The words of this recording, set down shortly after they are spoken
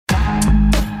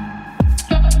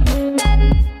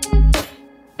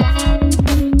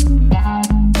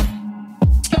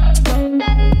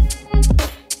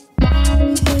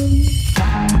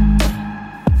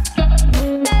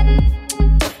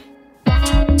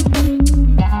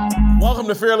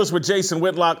Welcome to Fearless with Jason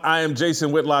Whitlock. I am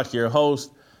Jason Whitlock, your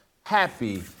host.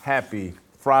 Happy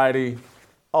Friday.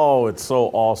 Oh, it's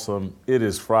so awesome. It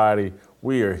is Friday.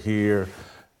 We are here.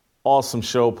 Awesome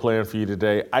show planned for you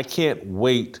today. I can't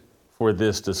wait for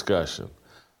this discussion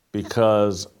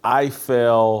because I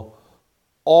fell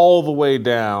all the way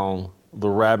down the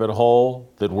rabbit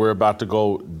hole that we're about to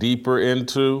go deeper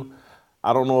into.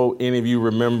 I don't know if any of you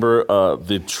remember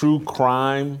the true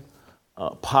crime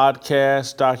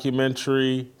podcast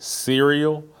documentary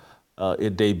Serial.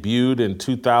 It debuted in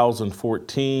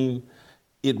 2014.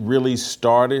 It really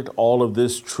started all of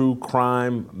this true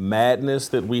crime madness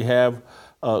that we have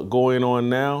going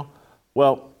on now.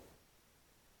 Well,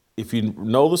 if you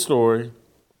know the story,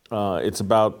 it's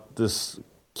about this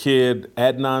kid,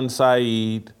 Adnan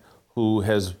Syed, who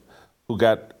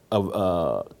got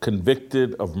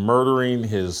convicted of murdering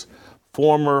his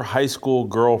former high school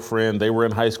girlfriend. They were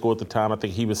in high school at the time. I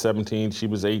think he was 17, she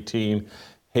was 18.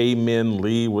 Hey Min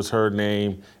Lee was her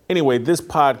name. Anyway, this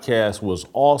podcast was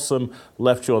awesome,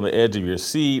 left you on the edge of your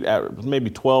seat, at maybe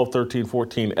 12, 13,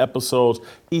 14 episodes.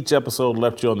 Each episode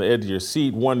left you on the edge of your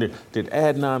seat, wondering, did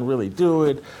Adnan really do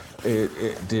it?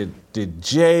 Did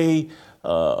Jay,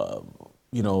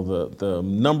 the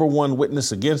number one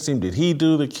witness against him, did he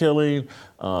do the killing?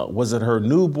 Was it her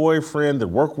new boyfriend that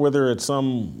worked with her at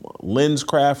some lens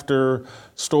crafter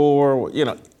store?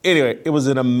 Anyway, it was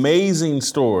an amazing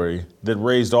story that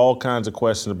raised all kinds of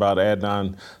questions about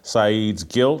Adnan Syed's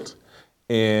guilt.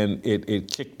 And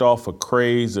it kicked off a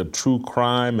craze of true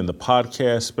crime in the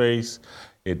podcast space.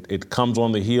 It comes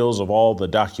on the heels of all the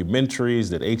documentaries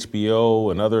that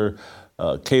HBO and other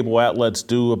cable outlets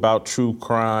do about true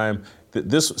crime.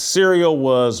 This Serial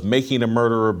was making a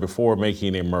murderer before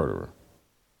making a murderer.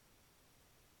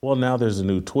 Well, now there's a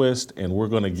new twist, and we're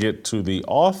going to get to the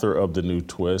author of the new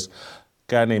twist, a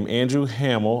guy named Andrew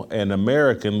Hamill, an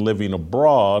American living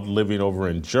abroad, living over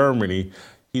in Germany.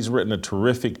 He's written a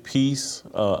terrific piece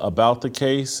about the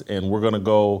case, and we're going to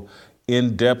go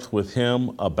in depth with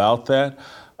him about that.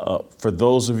 For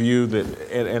those of you that,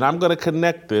 and I'm going to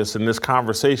connect this, and this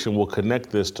conversation will connect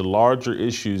this to larger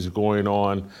issues going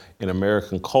on in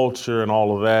American culture and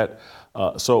all of that.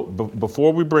 So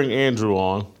before we bring Andrew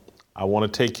on, I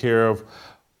want to take care of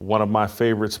one of my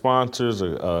favorite sponsors,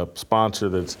 a sponsor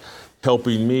that's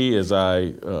helping me as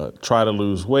I try to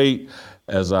lose weight,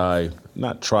 as I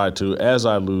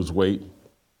lose weight,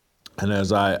 and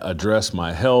as I address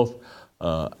my health.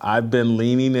 I've been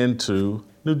leaning into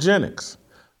Nugenics.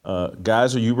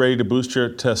 Guys, are you ready to boost your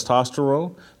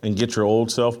testosterone and get your old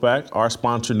self back? Our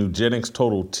sponsor, Nugenics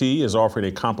Total T, is offering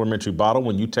a complimentary bottle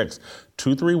when you text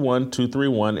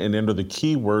 231-231 and enter the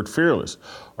keyword fearless.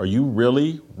 Are you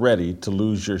really ready to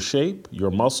lose your shape,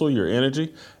 your muscle, your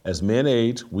energy? As men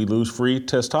age, we lose free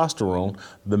testosterone,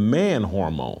 the man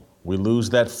hormone. We lose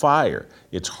that fire.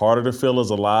 It's harder to feel as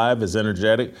alive, as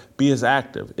energetic, be as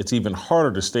active. It's even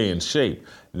harder to stay in shape.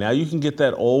 Now you can get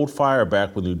that old fire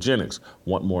back with Nugenics.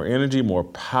 Want more energy, more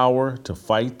power to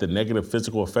fight the negative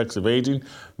physical effects of aging?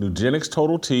 Nugenics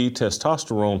Total T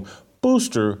Testosterone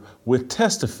Booster with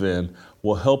Testofen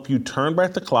will help you turn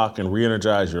back the clock and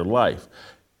re-energize your life.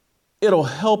 It'll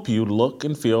help you look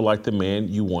and feel like the man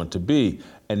you want to be.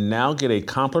 And now get a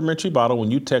complimentary bottle when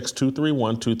you text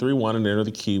 231-231 and enter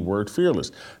the keyword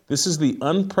fearless. This is the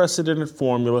unprecedented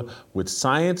formula with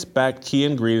science-backed key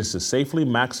ingredients to safely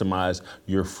maximize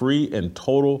your free and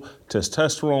total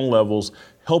testosterone levels,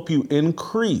 help you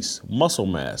increase muscle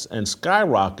mass, and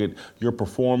skyrocket your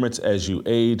performance as you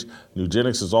age.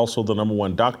 Nugenics is also the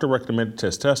 #1 doctor-recommended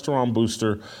testosterone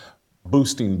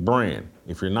boosting brand.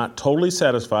 If you're not totally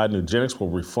satisfied, Nugenics will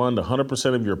refund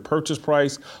 100% of your purchase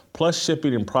price plus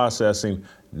shipping and processing.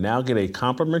 Now get a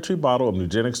complimentary bottle of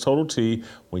Nugenics Total T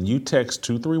when you text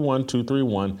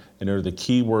 231-231 and enter the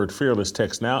keyword fearless.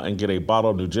 Text now and get a bottle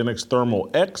of Nugenics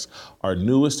Thermal X, our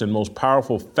newest and most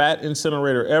powerful fat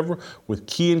incinerator ever, with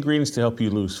key ingredients to help you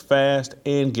lose fast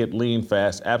and get lean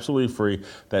fast, absolutely free.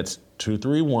 That's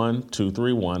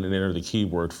 231-231 and enter the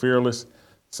keyword fearless.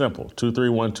 Simple,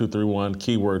 231-231,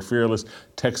 keyword fearless.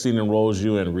 Texting enrolls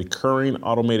you in recurring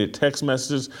automated text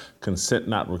messages. Consent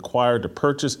not required to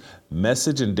purchase.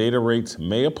 Message and data rates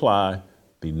may apply.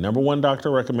 The #1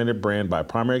 doctor recommended brand by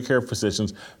primary care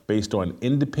physicians based on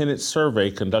independent survey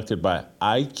conducted by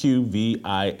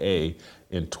IQVIA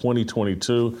in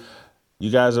 2022. You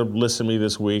guys have listened to me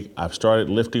this week. I've started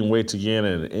lifting weights again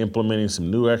and implementing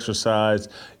some new exercise,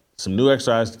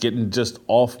 getting just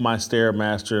off my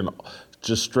Stairmaster and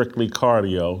just strictly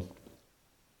cardio.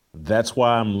 That's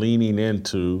why I'm leaning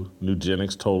into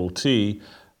Nugenics Total T.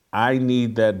 I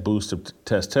need that boost of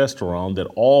testosterone that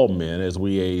all men as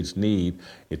we age need.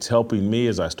 It's helping me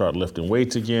as I start lifting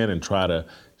weights again and try to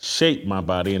shape my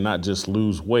body and not just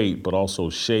lose weight, but also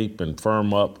shape and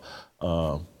firm up.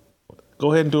 Go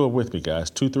ahead and do it with me, guys.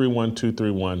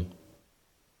 231-231,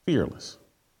 fearless.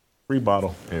 Free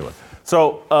bottle. Anyway,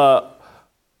 so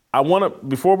I want to,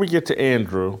 before we get to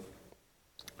Andrew,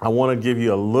 I want to give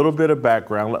you a little bit of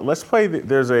background. Let's play,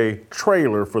 there's a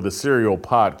trailer for the Serial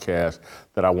podcast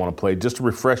that I want to play, just to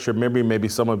refresh your memory. Maybe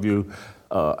some of you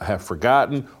have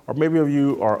forgotten, or maybe of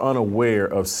you are unaware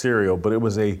of Serial, but it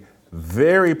was a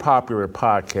very popular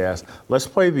podcast. Let's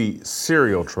play the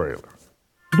Serial trailer.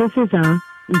 This is a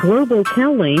Global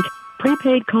CalLink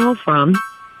prepaid call from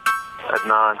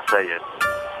Adnan Syed,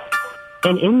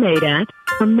 an inmate at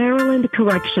a Maryland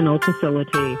Correctional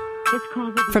Facility.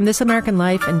 From This American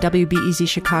Life and WBEZ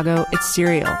Chicago, it's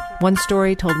Serial, one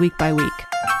story told week by week.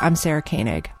 I'm Sarah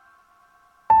Koenig.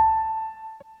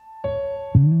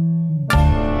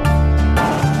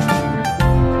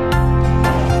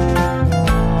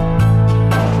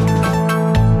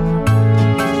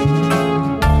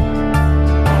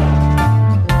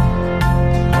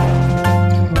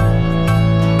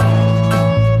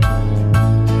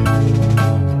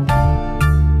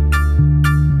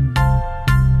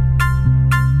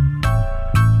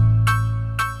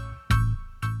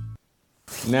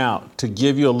 Now, to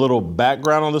give you a little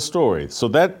background on the story. So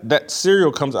that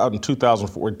Serial comes out in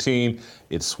 2014.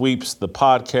 It sweeps the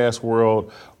podcast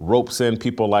world, ropes in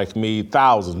people like me,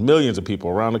 thousands, millions of people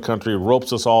around the country,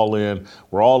 ropes us all in.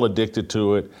 We're all addicted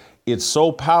to it. It's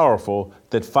so powerful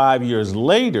that 5 years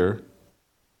later,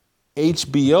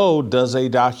 HBO does a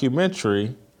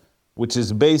documentary, which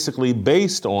is basically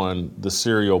based on the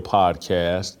Serial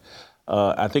podcast.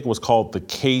 I think it was called The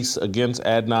Case Against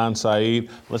Adnan Syed.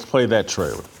 Let's play that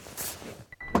trailer.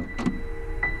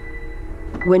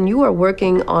 When you are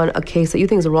working on a case that you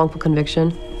think is a wrongful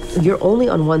conviction, you're only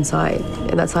on one side,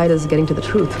 and that side is getting to the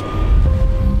truth.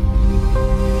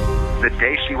 The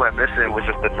day she went missing was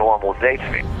just a normal day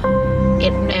to me.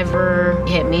 It never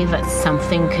hit me that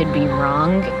something could be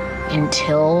wrong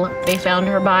until they found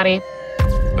her body.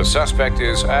 The suspect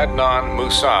is Adnan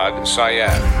Musad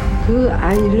Syed. 그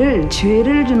아이를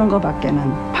죄를 주는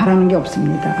것밖에는 바라는 게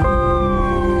없습니다.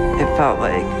 It felt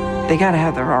like they gotta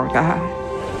have the wrong guy.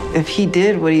 If he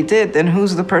did what he did, then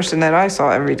who's the person that I saw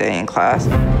every day in class?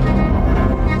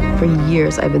 For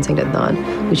years, I've been saying to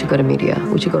Adnan, we should go to media,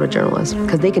 we should go to journalists,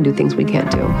 because they can do things we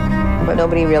can't do. But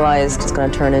nobody realized it's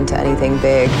going to turn into anything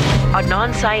big.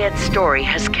 Adnan Syed's story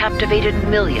has captivated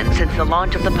millions since the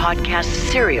launch of the podcast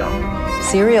Serial.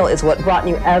 Serial is what brought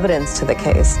new evidence to the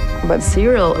case, but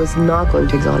Serial was not going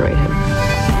to exonerate him.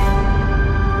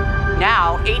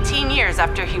 Now, 18 years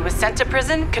after he was sent to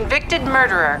prison, convicted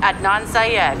murderer Adnan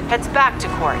Syed heads back to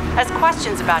court as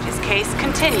questions about his case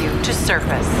continue to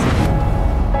surface.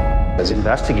 As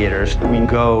investigators, we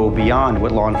go beyond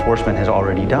what law enforcement has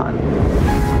already done.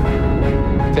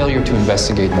 Failure to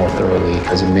investigate more thoroughly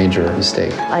is a major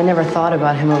mistake. I never thought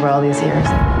about him over all these years.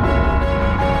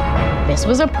 This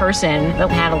was a person that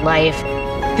had a life.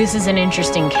 This is an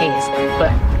interesting case,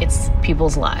 but it's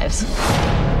people's lives.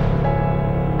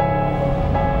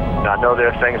 I know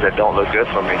there are things that don't look good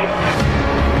for me.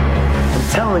 I'm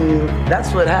telling you,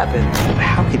 that's what happened.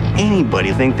 How could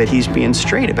anybody think that he's being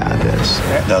straight about this?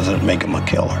 That doesn't make him a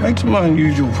killer. It makes him an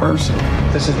unusual person.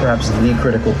 This is perhaps the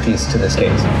critical piece to this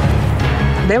case.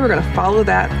 They were going to follow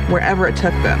that wherever it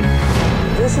took them.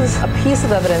 This is a piece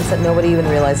of evidence that nobody even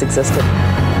realized existed.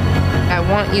 I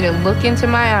want you to look into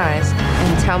my eyes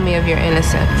and tell me of your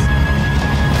innocence.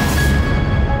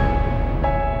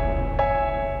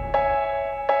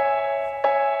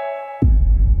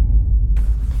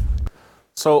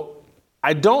 So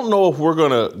I don't know if we're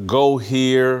going to go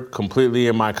here completely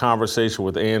in my conversation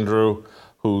with Andrew,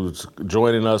 who's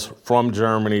joining us from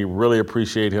Germany. Really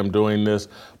appreciate him doing this.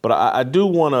 But I do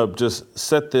want to just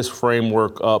set this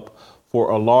framework up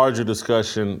for a larger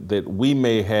discussion that we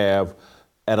may have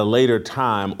at a later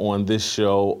time on this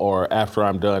show or after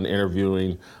I'm done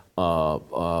interviewing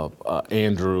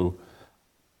Andrew.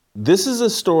 This is a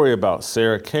story about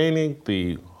Sarah Koenig,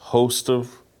 the host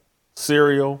of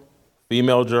Serial,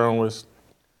 female journalist.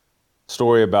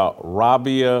 Story about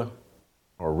Rabia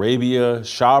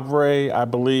Shavre, I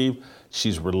believe.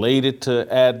 She's related to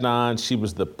Adnan. She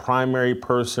was the primary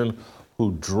person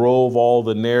who drove all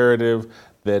the narrative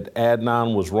that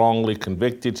Adnan was wrongly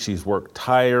convicted. She's worked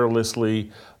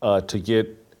tirelessly to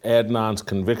get Adnan's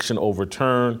conviction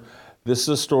overturned. This is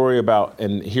a story about,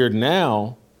 and here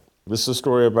now, This is a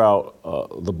story about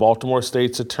the Baltimore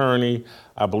State's attorney.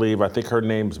 I think her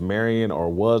name's Marion or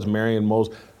was Marion Mose.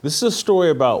 This is a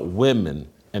story about women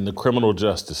and the criminal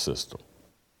justice system.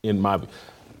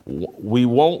 We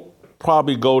won't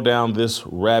probably go down this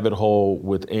rabbit hole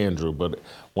with Andrew, but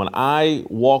when I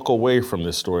walk away from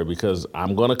this story, because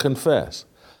I'm going to confess,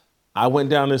 I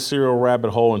went down this serial rabbit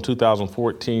hole in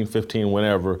 2014, 15,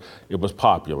 whenever it was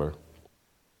popular.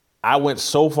 I went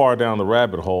so far down the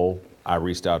rabbit hole, I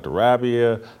reached out to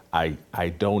Rabia. I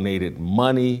donated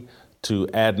money to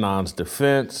Adnan's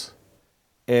defense.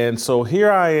 And so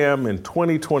here I am in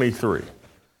 2023,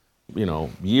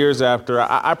 years after.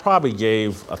 I probably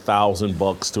gave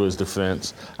 $1,000 to his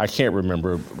defense. I can't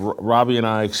remember. Rabia and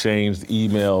I exchanged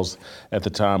emails at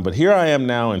the time. But here I am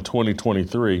now in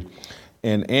 2023.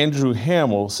 And Andrew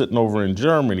Hamill, sitting over in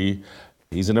Germany,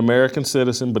 he's an American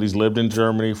citizen, but he's lived in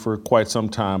Germany for quite some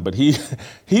time. But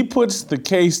he puts the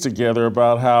case together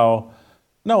about how,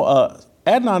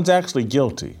 Adnan's actually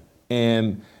guilty.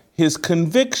 And his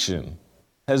conviction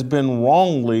has been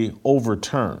wrongly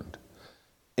overturned.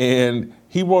 And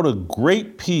he wrote a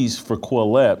great piece for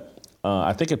Quillette.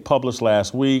 I think it published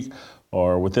last week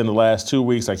or within the last 2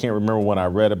 weeks. I can't remember when I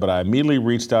read it, but I immediately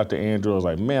reached out to Andrew. I was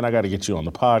like, man, I got to get you on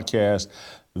the podcast.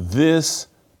 This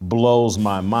blows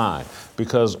my mind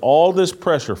because all this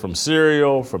pressure from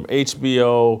Serial, from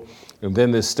HBO, and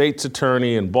then this state's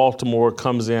attorney in Baltimore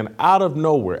comes in out of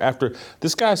nowhere after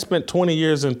this guy spent 20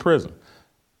 years in prison.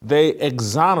 They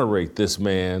exonerate this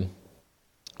man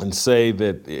and say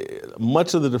that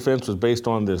much of the defense was based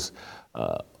on this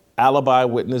alibi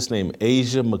witness named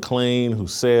Asia McLean, who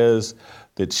says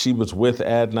that she was with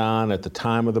Adnan at the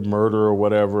time of the murder or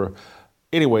whatever.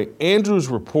 Anyway, Andrew's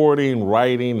reporting,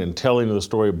 writing, and telling the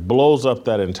story blows up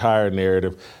that entire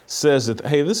narrative, says that,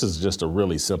 hey, this is just a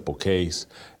really simple case,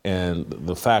 and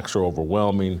the facts are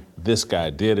overwhelming. This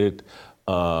guy did it.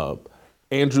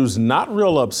 Andrew's not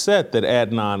real upset that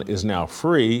Adnan is now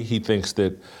free. He thinks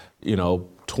that,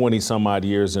 20 some odd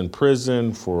years in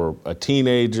prison for a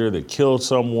teenager that killed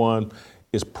someone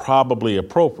is probably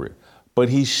appropriate, but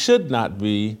he should not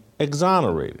be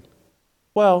exonerated.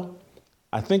 Well,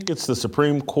 I think it's the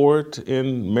Supreme Court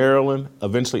in Maryland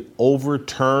eventually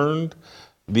overturned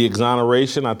the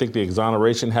exoneration. I think the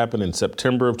exoneration happened in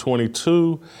September of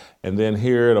 22. And then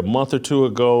here a month or two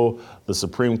ago, the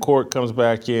Supreme Court comes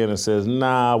back in and says,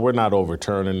 nah, we're not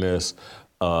overturning this.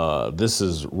 This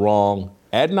is wrong.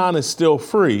 Adnan is still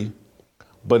free,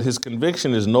 but his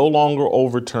conviction is no longer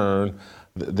overturned.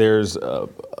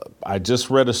 I just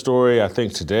read a story, I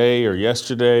think today or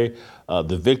yesterday,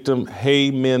 the victim,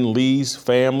 Hae Min Lee's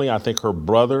family, I think her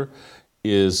brother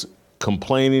is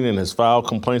complaining and has filed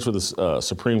complaints with the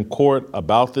Supreme Court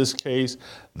about this case.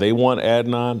 They want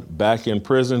Adnan back in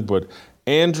prison. But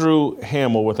Andrew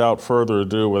Hamill, without further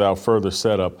ado, without further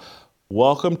setup,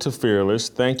 welcome to Fearless.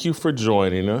 Thank you for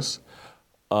joining us.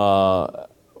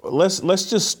 Let's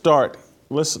just start.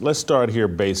 Let's start here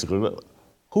basically.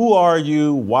 Who are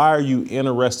you? Why are you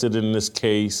interested in this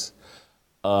case?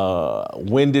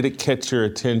 When did it catch your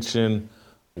attention?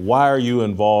 Why are you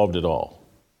involved at all?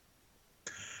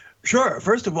 Sure.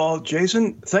 First of all,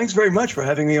 Jason, thanks very much for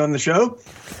having me on the show.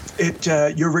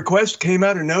 Your request came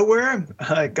out of nowhere.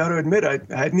 I got to admit, I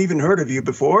hadn't even heard of you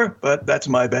before, but that's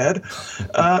my bad.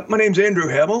 My name's Andrew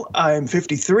Hamill. I'm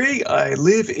 53. I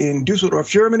live in Dusseldorf,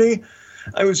 Germany.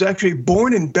 I was actually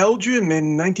born in Belgium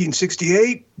in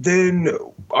 1968. Then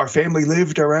our family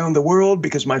lived around the world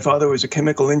because my father was a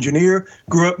chemical engineer,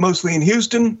 grew up mostly in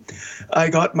Houston. I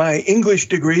got my English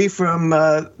degree from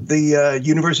the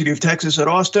University of Texas at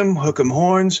Austin, Hook'em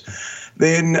Horns.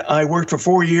 Then I worked for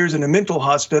 4 years in a mental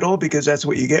hospital because that's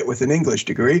what you get with an English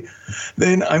degree.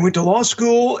 Then I went to law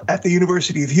school at the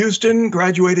University of Houston,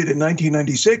 graduated in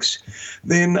 1996.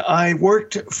 Then I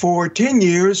worked for 10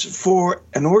 years for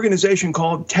an organization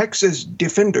called Texas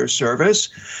Defender Service.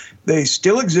 They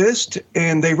still exist,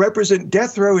 and they represent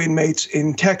death row inmates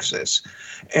in Texas.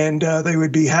 And they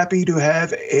would be happy to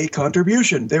have a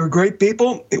contribution. They were great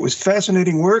people. It was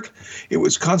fascinating work. It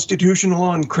was constitutional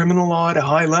law and criminal law at a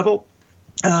high level.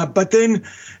 But then,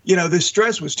 the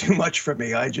stress was too much for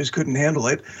me. I just couldn't handle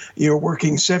it. You're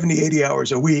working 70, 80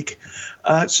 hours a week.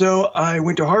 So I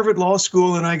went to Harvard Law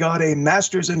School and I got a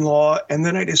master's in law. And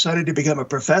then I decided to become a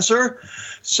professor.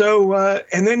 So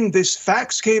and then this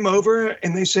fax came over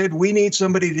and they said, we need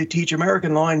somebody to teach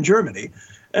American law in Germany.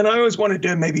 And I always wanted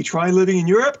to maybe try living in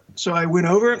Europe. So I went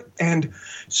over and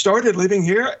started living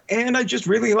here. And I just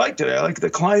really liked it. I like the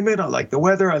climate. I like the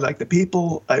weather. I like the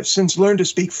people. I've since learned to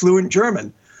speak fluent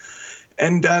German.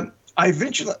 And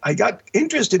I got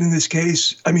interested in this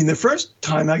case. I mean, the first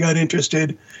time I got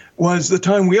interested was the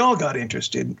time we all got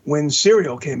interested when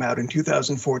Serial came out in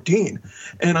 2014.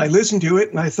 And I listened to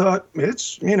it and I thought,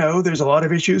 it's, there's a lot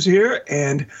of issues here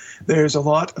and there's a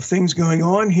lot of things going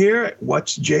on here.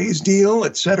 What's Jay's deal,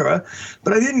 et cetera.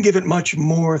 But I didn't give it much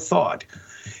more thought.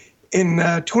 In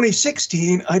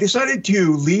 2016, I decided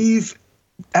to leave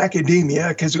academia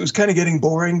because it was kind of getting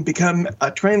boring, become a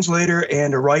translator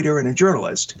and a writer and a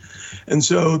journalist. And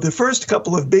so the first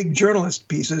couple of big journalist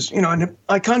pieces, and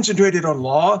I concentrated on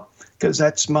law because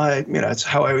that's that's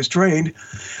how I was trained.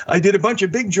 I did a bunch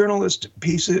of big journalistic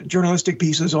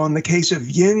pieces on the case of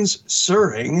Jens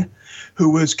Søring, who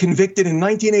was convicted in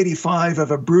 1985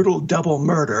 of a brutal double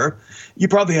murder. You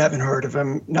probably haven't heard of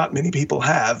him. Not many people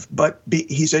have, but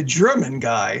he's a German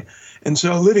guy. And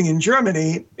so living in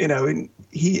Germany,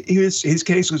 his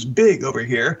case was big over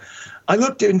here. I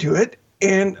looked into it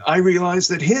and I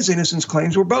realized that his innocence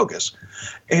claims were bogus.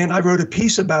 And I wrote a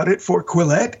piece about it for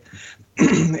Quillette,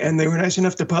 and they were nice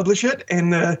enough to publish it.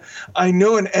 And I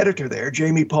know an editor there,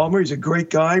 Jamie Palmer. He's a great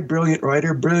guy, brilliant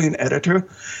writer, brilliant editor.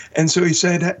 And so he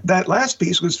said that last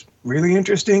piece was really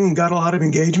interesting and got a lot of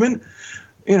engagement.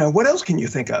 What else can you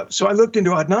think of? So I looked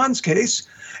into Adnan's case.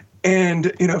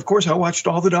 And, of course, I watched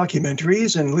all the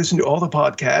documentaries and listened to all the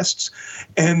podcasts.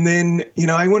 And then,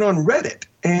 I went on Reddit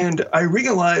and I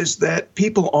realized that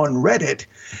people on Reddit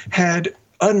had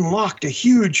unlocked a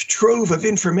huge trove of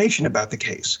information about the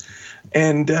case.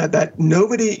 And that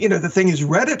nobody, the thing is,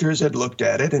 Redditors had looked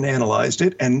at it and analyzed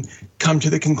it and come to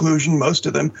the conclusion, most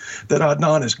of them, that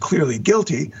Adnan is clearly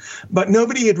guilty. But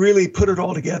nobody had really put it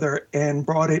all together and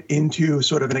brought it into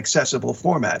sort of an accessible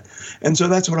format. And so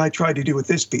that's what I tried to do with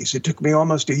this piece. It took me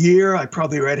almost a year. I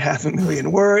probably read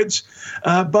 500,000 words,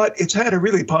 but it's had a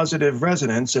really positive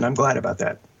resonance, and I'm glad about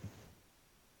that.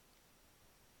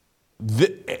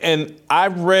 And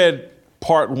I've read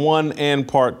part 1 and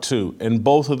part 2, and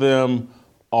both of them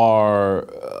are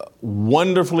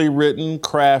wonderfully written,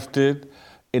 crafted,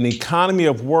 an economy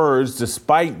of words,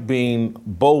 despite being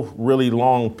both really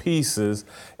long pieces.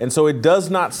 And so it does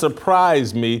not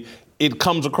surprise me. It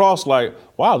comes across like,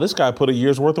 wow, this guy put a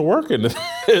year's worth of work into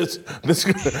this.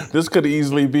 This could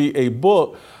easily be a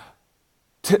book.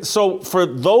 So for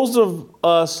those of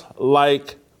us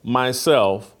like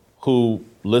myself who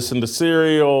listen to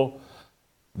Serial,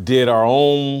 did our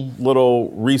own little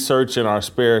research in our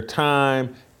spare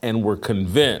time, and were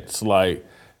convinced, like,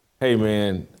 hey,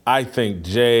 man, I think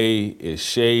Jay is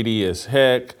shady as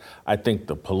heck. I think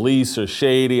the police are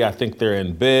shady. I think they're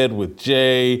in bed with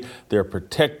Jay. They're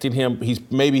protecting him.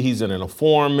 Maybe he's an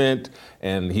informant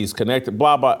and he's connected,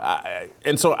 blah, blah.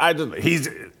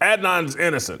 Adnan's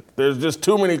innocent. There's just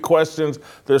too many questions.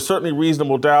 There's certainly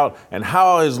reasonable doubt. And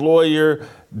how his lawyer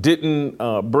didn't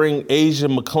bring Asia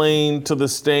McClain to the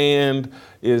stand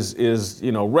is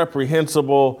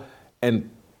reprehensible. And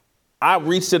I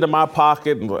reached into my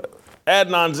pocket and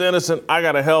Adnan's innocent. I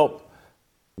got to help.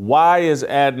 Why is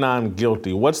Adnan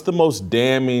guilty? What's the most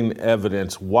damning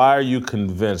evidence? Why are you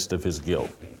convinced of his guilt?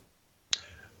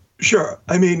 Sure.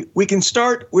 I mean, we can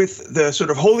start with the sort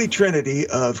of holy trinity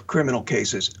of criminal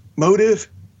cases: motive,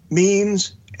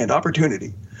 means, and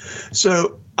opportunity.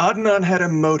 So Adnan had a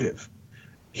motive.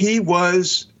 He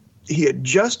had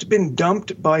just been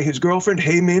dumped by his girlfriend,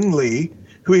 Hae Min Lee,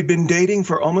 who he'd been dating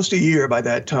for almost a year by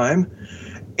that time.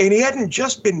 And he hadn't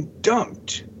just been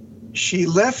dumped. She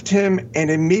left him and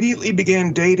immediately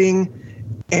began dating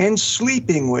and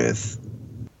sleeping with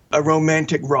a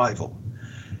romantic rival.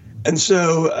 And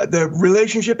so the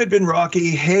relationship had been rocky.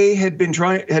 Hae had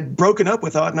broken up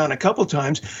with Adnan a couple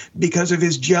times because of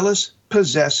his jealous,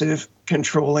 possessive,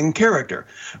 controlling character,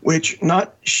 which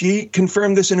she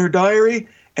confirmed this in her diary,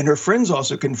 and her friends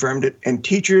also confirmed it, and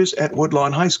teachers at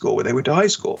Woodlawn High School, where they went to high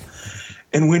school.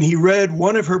 And when he read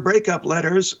one of her breakup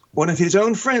letters, one of his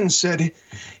own friends said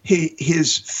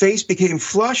his face became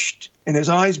flushed and his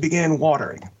eyes began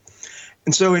watering.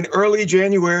 And so in early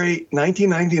January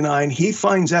 1999, he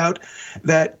finds out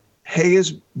that Hae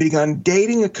has begun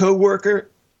dating a coworker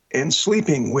and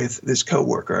sleeping with this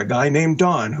coworker, a guy named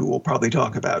Don, who we'll probably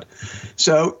talk about.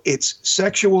 So it's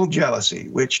sexual jealousy,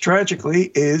 which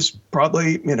tragically is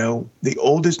probably, the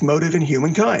oldest motive in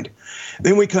humankind.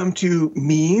 Then we come to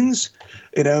means.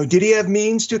 Did he have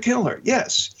means to kill her?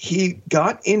 Yes. He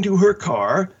got into her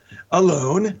car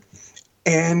alone,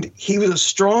 and he was a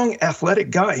strong,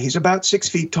 athletic guy. He's about 6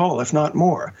 feet tall, if not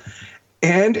more.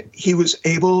 And he was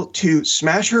able to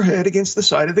smash her head against the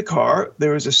side of the car.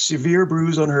 There was a severe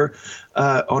bruise on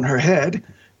her head,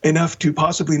 enough to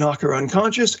possibly knock her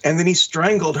unconscious, and then he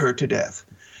strangled her to death.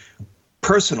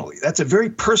 personally. That's a very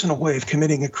personal way of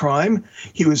committing a crime.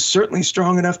 He was certainly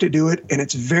strong enough to do it, and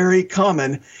it's very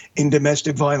common in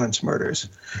domestic violence murders.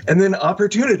 And then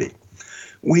opportunity.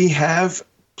 We have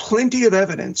plenty of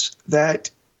evidence that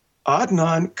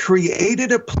Adnan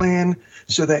created a plan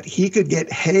so that he could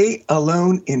get Hay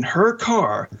alone in her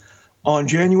car on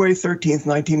January 13th,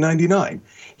 1999.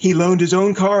 He loaned his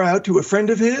own car out to a friend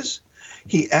of his.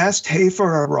 He asked Hay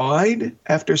for a ride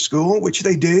after school, which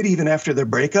they did even after their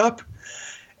breakup.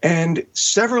 And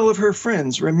several of her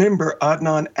friends remember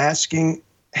Adnan asking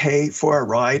Hay for a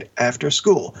ride after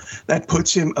school. That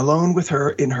puts him alone with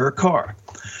her in her car.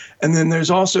 And then there's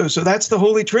also, so that's the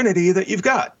Holy Trinity that you've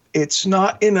got. It's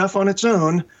not enough on its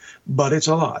own, but it's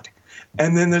a lot.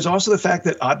 And then there's also the fact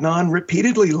that Adnan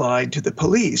repeatedly lied to the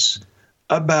police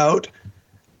about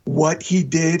what he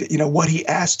did, what he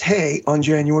asked Hay on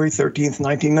January 13th,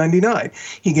 1999.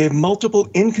 He gave multiple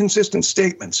inconsistent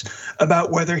statements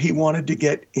about whether he wanted to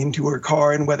get into her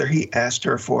car and whether he asked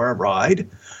her for a ride.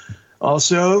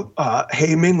 Also,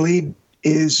 Hae Min Lee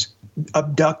is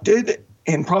abducted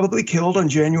and probably killed on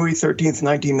January 13th,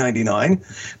 1999.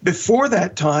 Before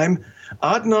that time,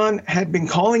 Adnan had been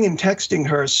calling and texting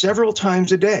her several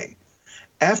times a day.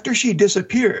 After she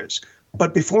disappears,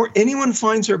 but before anyone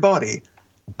finds her body,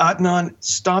 Adnan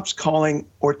stops calling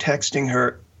or texting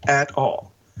her at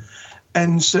all.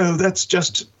 And so that's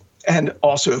just, and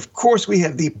also, of course, we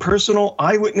have the personal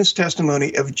eyewitness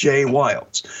testimony of Jay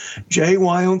Wilds. Jay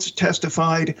Wilds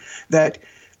testified that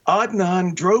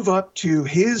Adnan drove up to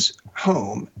his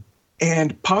home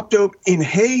and popped up in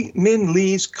Hae Min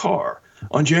Lee's car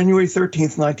on January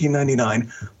 13th,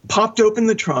 1999, popped open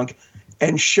the trunk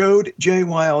and showed Jay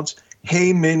Wilds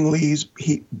Hae Min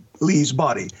Lee's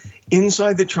body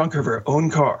inside the trunk of her own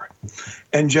car.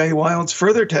 And Jay Wilds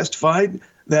further testified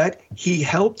that he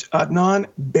helped Adnan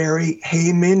bury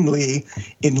Hae Min Lee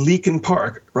in Leakin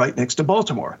Park, right next to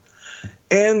Baltimore.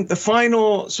 And the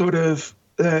final sort of,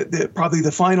 probably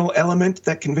the final element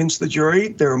that convinced the jury,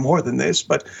 there are more than this,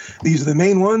 but these are the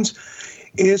main ones,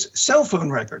 is cell phone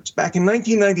records. Back in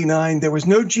 1999, there was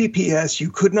no GPS.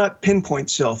 You could not pinpoint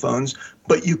cell phones,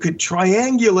 but you could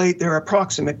triangulate their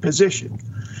approximate position.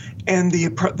 And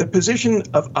the position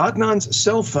of Adnan's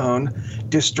cell phone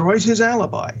destroys his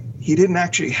alibi. He didn't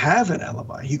actually have an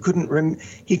alibi. He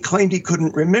claimed he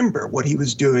couldn't remember what he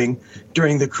was doing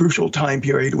during the crucial time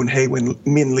period when Hae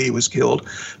Min Lee was killed,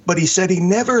 but he said he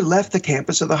never left the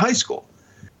campus of the high school.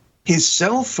 His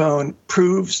cell phone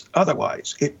proves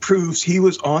otherwise. It proves he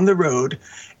was on the road,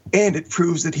 and it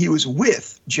proves that he was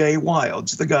with Jay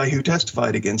Wilds, the guy who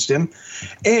testified against him.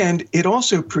 And it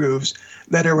also proves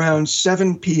that around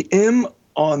 7 p.m.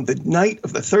 on the night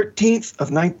of the 13th of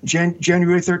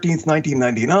January 13th,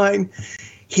 1999,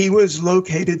 he was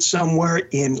located somewhere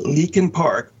in Leakin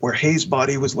Park, where Hay's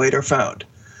body was later found.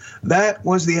 That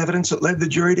was the evidence that led the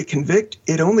jury to convict.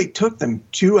 It only took them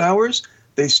 2 hours.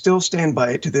 They still stand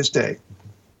by it to this day.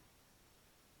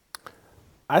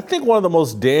 I think one of the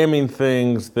most damning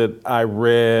things that I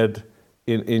read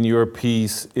in your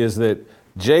piece is that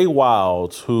Jay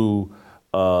Wilds, who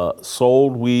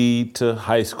sold weed to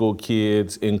high school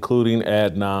kids, including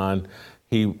Adnan,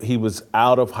 he was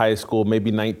out of high school,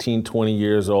 maybe 19, 20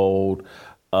 years old,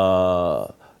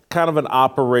 kind of an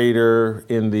operator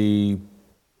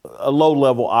a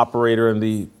low-level operator in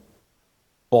the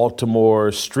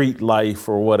Baltimore street life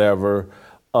or whatever.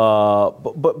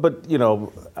 But you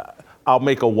know, I'll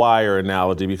make a Wire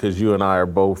analogy because you and I are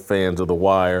both fans of The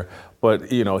Wire. But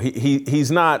you know,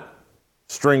 he's not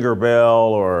Stringer Bell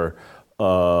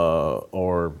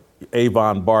or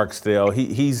Avon Barksdale.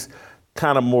 He's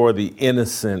kind of more the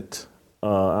innocent.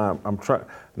 I'm trying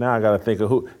now. I got to think of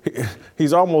who.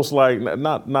 He's almost like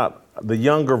not the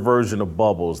younger version of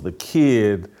Bubbles, the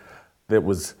kid that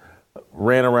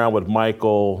ran around with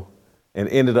Michael and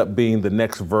ended up being the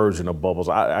next version of Bubbles.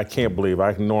 I can't believe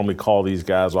I can normally call these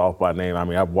guys off by name. I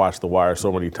mean, I've watched The Wire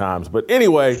so many times. But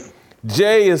anyway,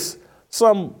 Jay is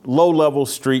some low-level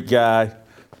street guy.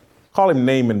 Call him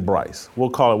Naaman Bryce.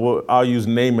 I'll use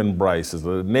Naaman Bryce.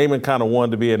 Naaman kind of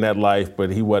wanted to be in that life, but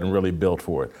he wasn't really built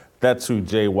for it. That's who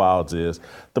Jay Wilds is.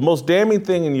 The most damning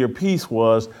thing in your piece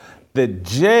was that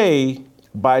Jay,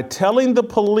 by telling the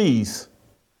police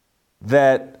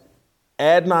that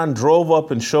Adnan drove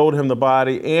up and showed him the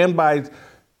body, and by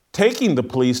taking the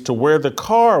police to where the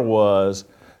car was,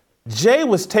 Jay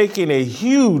was taking a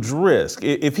huge risk.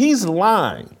 If he's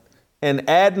lying and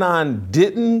Adnan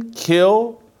didn't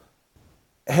kill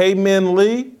Hae Min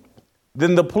Lee,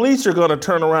 then the police are going to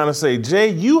turn around and say, Jay,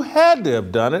 you had to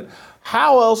have done it.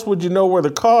 How else would you know where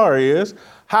the car is?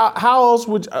 How else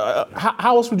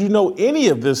would you know any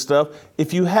of this stuff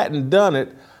if you hadn't done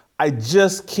it? I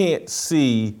just can't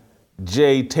see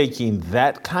Jay taking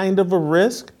that kind of a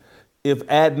risk if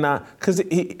Adnan, because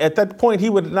at that point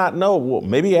he would not know, well,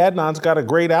 maybe Adnan's got a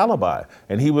great alibi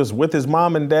and he was with his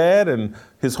mom and dad and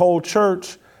his whole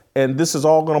church and this is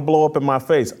all going to blow up in my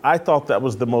face. I thought that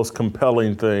was the most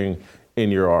compelling thing in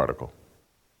your article.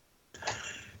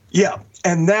 Yeah,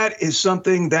 and that is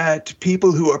something that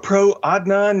people who are pro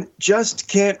Adnan just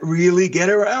can't really get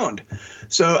around.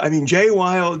 So, I mean, Jay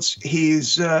Wilds, he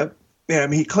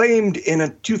claimed in a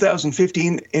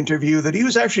 2015 interview that he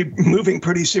was actually moving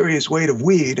pretty serious weight of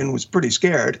weed and was pretty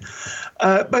scared.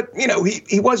 But,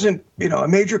 he wasn't, a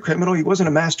major criminal. He wasn't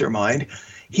a mastermind.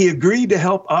 He agreed to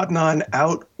help Adnan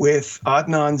out with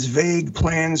Adnan's vague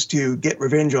plans to get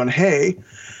revenge on Hay.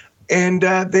 And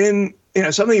then,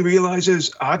 suddenly he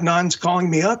realizes Adnan's calling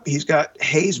me up. He's got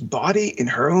Hay's body in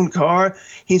her own car.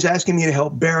 He's asking me to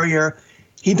help bury her.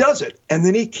 He does it. And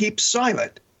then he keeps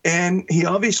silent. And he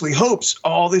obviously hopes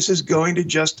all this is going to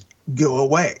just go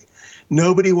away.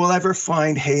 Nobody will ever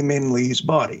find Hae Min Lee's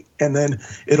body. And then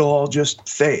it'll all just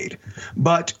fade.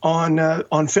 But on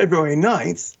February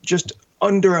 9th, just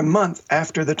under a month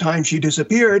after the time she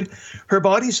disappeared, her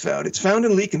body's found. It's found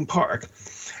in Leakin Park.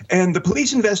 And the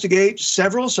police investigate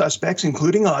several suspects,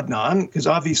 including Adnan, because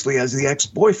obviously as the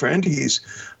ex-boyfriend, he's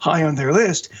high on their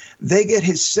list. They get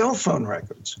his cell phone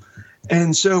records.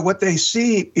 And so what they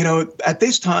see, at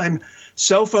this time,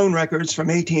 cell phone records from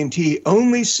AT&T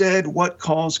only said what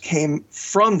calls came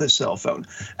from the cell phone,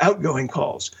 outgoing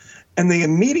calls. And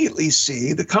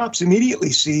the cops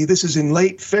immediately see, this is in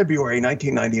late February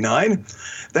 1999,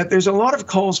 that there's a lot of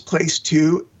calls placed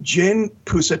to Jin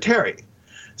Pusateri.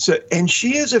 And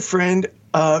she is a friend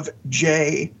of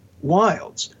Jay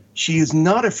Wilds. She is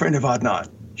not a friend of Adnan.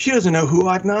 She doesn't know who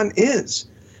Adnan is.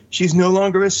 She's no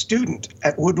longer a student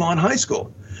at Woodlawn High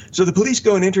School. So the police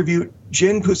go and interview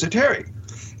Jin Pusateri.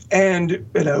 And,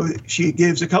 she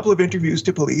gives a couple of interviews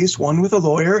to police, one with a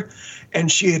lawyer, and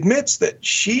she admits that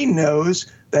she knows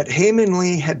that Hae Min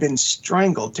Lee had been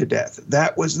strangled to death.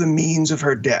 That was the means of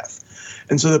her death.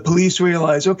 And so the police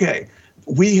realize, okay,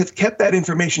 we have kept that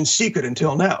information secret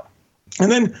until now. And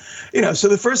then, so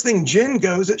the first thing Jin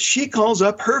goes is she calls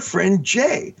up her friend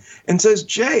Jay and says,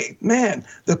 Jay, man,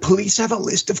 the police have a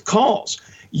list of calls.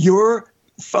 Your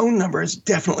phone number is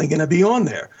definitely going to be on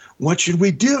there. What should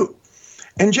we do?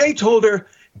 And Jay told her,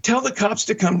 tell the cops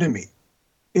to come to me.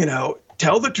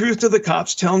 Tell the truth to the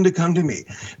cops, tell them to come to me.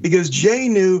 Because Jay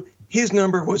knew his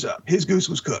number was up. His goose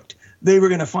was cooked. They were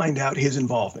going to find out his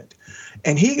involvement.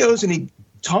 And he goes and he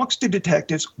talks to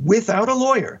detectives without a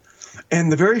lawyer.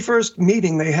 And the very first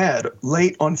meeting they had,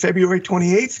 late on February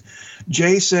 28th,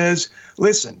 Jay says,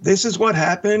 listen, this is what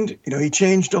happened. He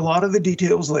changed a lot of the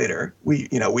details later. We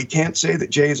can't say that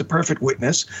Jay is a perfect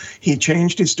witness. He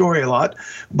changed his story a lot,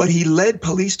 but he led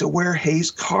police to where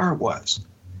Hay's car was.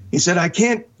 He said, I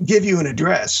can't give you an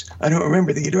address. I don't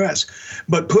remember the address,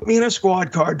 but put me in a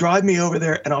squad car, drive me over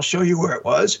there, and I'll show you where it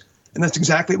was. And that's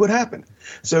exactly what happened.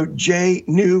 So Jay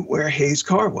knew where Hay's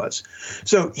car was.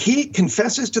 So he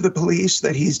confesses to the police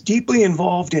that he's deeply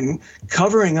involved in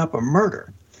covering up a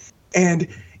murder. And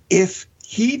if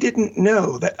he didn't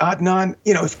know that Adnan,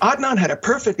 if Adnan had a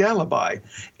perfect alibi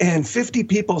and 50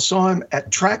 people saw him at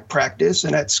track practice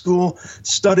and at school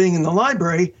studying in the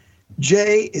library,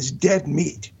 Jay is dead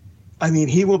meat. I mean,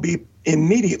 he will be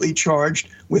immediately charged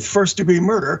with first-degree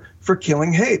murder for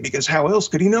killing Hay, because how else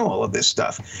could he know all of this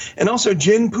stuff? And also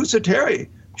Jin Pusateri,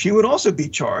 she would also be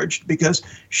charged because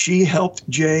she helped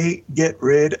Jay get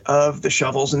rid of the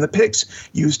shovels and the picks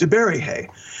used to bury Hay.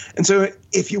 And so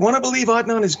if you want to believe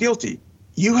Adnan is guilty,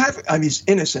 he's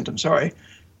innocent, I'm sorry,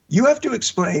 you have to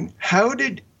explain, how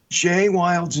did Jay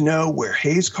Wilds know where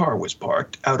Hay's car was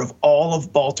parked out of all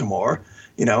of Baltimore,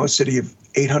 a city of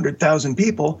 800,000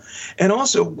 people? And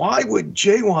also, why would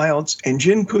Jay Wilds and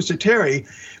Jin Pusateri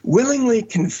willingly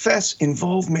confess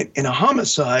involvement in a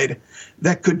homicide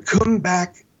that could come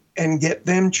back and get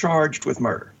them charged with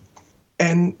murder?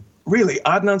 And really,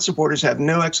 Adnan supporters have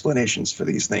no explanations for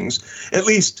these things, at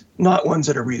least not ones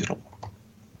that are reasonable.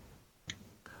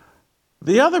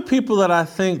 The other people that I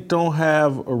think don't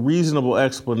have a reasonable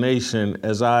explanation,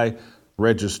 as I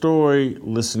read your story,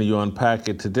 listened to you unpack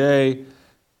it today,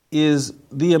 is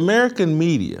the American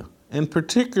media, and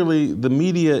particularly the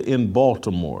media in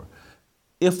Baltimore.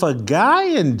 If a guy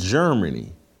in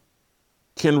Germany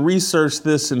can research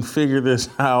this and figure this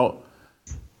out,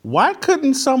 why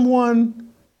couldn't someone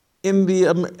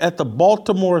at the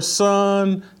Baltimore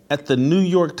Sun, at the New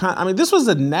York Times? I mean, this was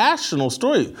a national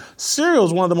story. Serial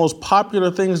is one of the most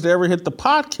popular things to ever hit the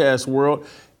podcast world.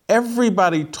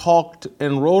 Everybody talked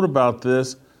and wrote about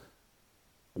this.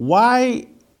 Why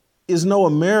is no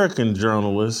American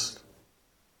journalist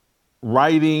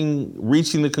writing,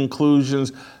 reaching the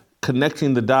conclusions,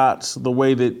 connecting the dots the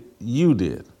way that you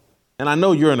did. And I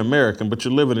know you're an American, but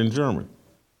you're living in Germany.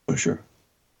 Oh, sure.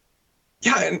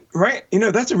 Yeah, and right.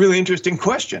 That's a really interesting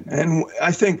question. And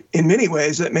I think in many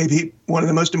ways that may be one of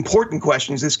the most important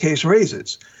questions this case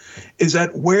raises, is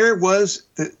that where was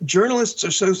the journalists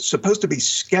are supposed to be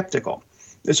skeptical.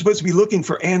 They're supposed to be looking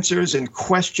for answers and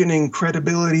questioning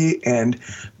credibility, and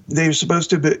they're supposed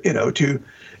to be, to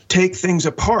take things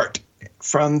apart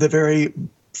from the very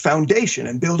foundation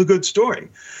and build a good story.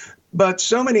 But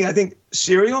so many, I think,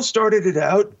 Serial started it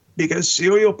out because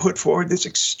Serial put forward this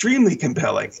extremely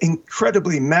compelling,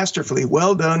 incredibly masterfully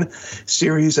well done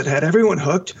series that had everyone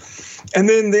hooked. And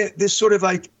then this sort of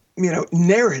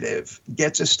narrative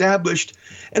gets established.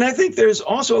 And I think there's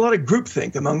also a lot of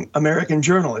groupthink among American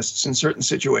journalists in certain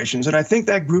situations. And I think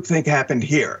that groupthink happened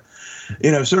here.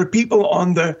 Sort of people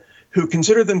who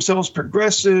consider themselves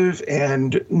progressive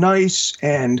and nice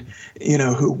and,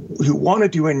 who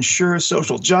wanted to ensure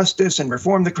social justice and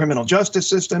reform the criminal justice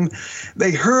system.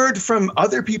 They heard from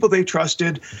other people they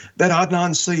trusted that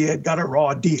Adnan Syed got a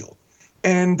raw deal.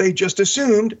 And they just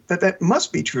assumed that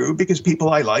must be true because people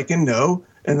I like and know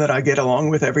and that I get along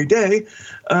with every day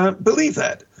believe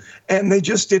that. And they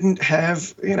just didn't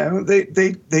have, they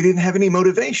didn't have any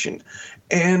motivation.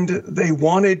 And they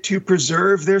wanted to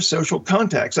preserve their social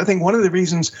contacts. I think one of the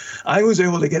reasons I was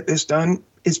able to get this done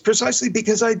is precisely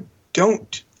because I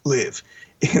don't live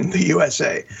in the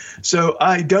USA. So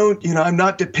I don't, I'm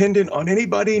not dependent on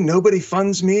anybody. Nobody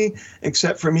funds me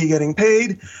except for me getting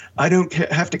paid. I don't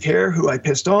have to care who I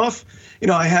pissed off.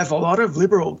 I have a lot of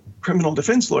liberal criminal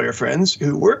defense lawyer friends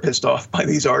who were pissed off by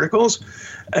these articles.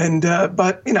 And,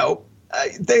 but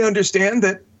they understand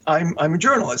that I'm a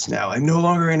journalist now. I'm no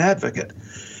longer an advocate.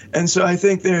 And so I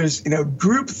think there's,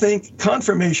 groupthink,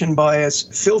 confirmation bias,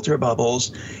 filter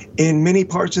bubbles in many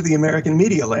parts of the American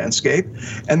media landscape.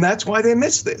 And that's why they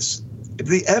missed this.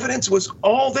 The evidence was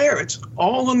all there. It's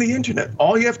all on the internet.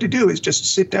 All you have to do is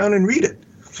just sit down and read it.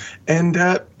 And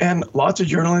lots of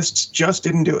journalists just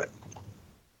didn't do it.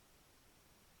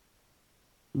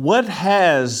 What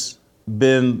has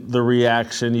been the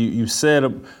reaction? You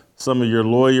said some of your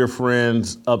lawyer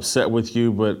friends upset with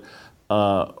you, but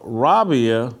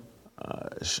Rabia,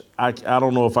 I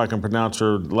don't know if I can pronounce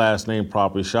her last name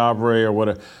properly, Chavre or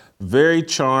whatever, very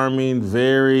charming,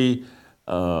 very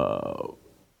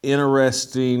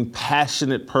interesting,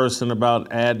 passionate person about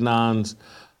Adnan's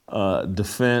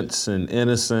defense and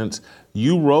innocence.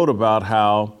 You wrote about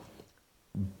how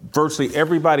virtually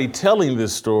everybody telling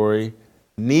this story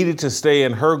needed to stay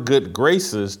in her good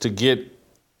graces to get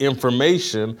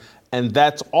information, and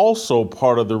that's also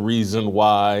part of the reason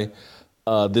why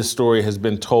this story has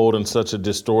been told in such a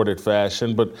distorted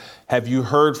fashion. But have you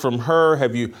heard from her?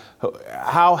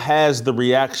 How has the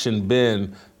reaction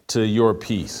been to your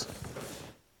piece?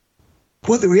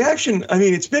 Well, the reaction,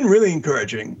 it's been really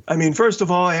encouraging. First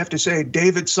of all, I have to say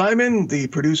David Simon, the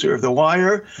producer of The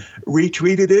Wire,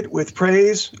 retweeted it with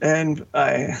praise. And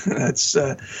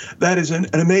that is an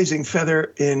amazing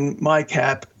feather in my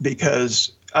cap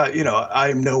because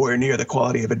I'm nowhere near the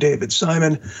quality of a David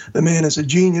Simon. The man is a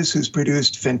genius who's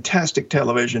produced fantastic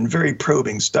television, very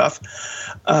probing stuff.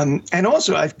 And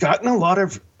also, I've gotten a lot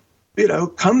of,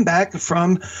 comeback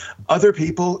from other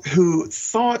people who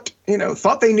thought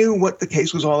they knew what the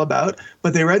case was all about,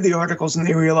 but they read the articles and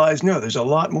they realized, no, there's a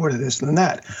lot more to this than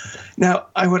that. Now,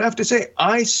 I would have to say,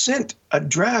 I sent a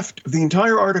draft of the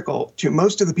entire article to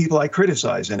most of the people I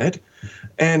criticize in it.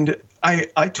 And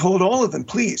I told all of them,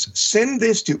 please send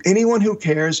this to anyone who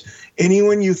cares,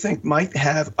 anyone you think might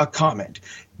have a comment.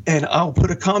 And I'll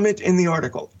put a comment in the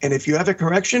article. And if you have a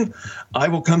correction, I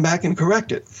will come back and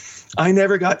correct it. I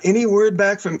never got any word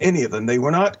back from any of them. They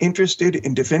were not interested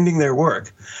in defending their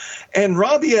work. And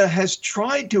Rabia has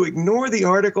tried to ignore the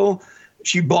article.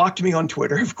 She blocked me on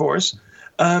Twitter, of course.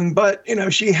 But,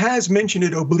 she has mentioned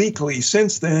it obliquely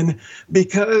since then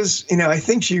because, I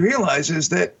think she realizes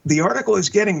that the article is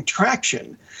getting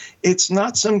traction. It's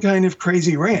not some kind of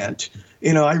crazy rant.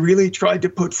 I really tried to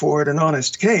put forward an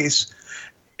honest case.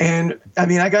 And,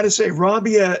 I got to say,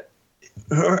 Rabia,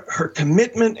 her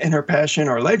commitment and her passion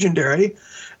are legendary.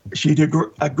 She did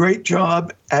a great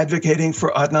job advocating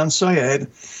for Adnan Syed.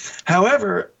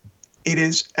 However, it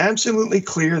is absolutely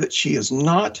clear that she is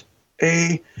not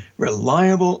a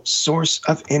reliable source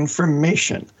of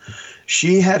information.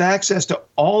 She had access to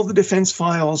all the defense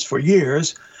files for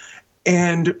years,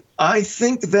 and I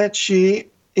think that she,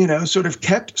 sort of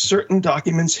kept certain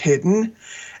documents hidden.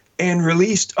 and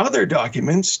released other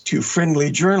documents to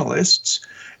friendly journalists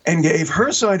and gave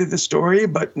her side of the story,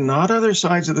 but not other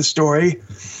sides of the story.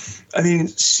 I mean,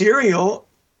 Serial,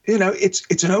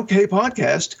 it's an okay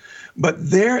podcast, but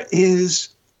there is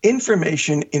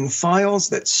information in files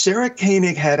that Sarah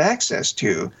Koenig had access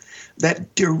to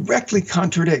that directly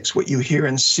contradicts what you hear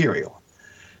in Serial.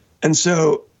 And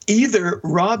so either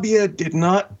Rabia did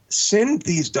not send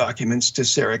these documents to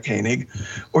Sarah Koenig,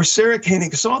 or Sarah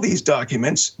Koenig saw these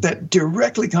documents that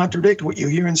directly contradict what you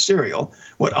hear in Serial,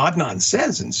 what Adnan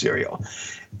says in Serial,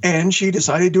 and she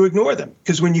decided to ignore them.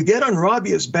 Because when you get on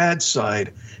Rabia's bad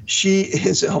side, she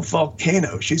is a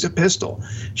volcano. She's a pistol.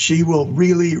 She will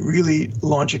really, really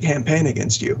launch a campaign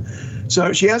against you.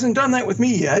 So she hasn't done that with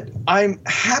me yet. I'm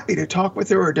happy to talk with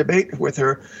her or debate with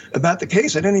her about the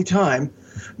case at any time.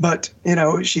 But,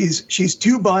 she's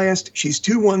too biased, she's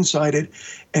too one-sided,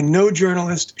 and no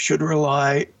journalist should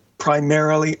rely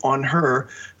primarily on her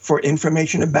for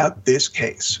information about this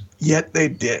case. Yet they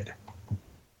did.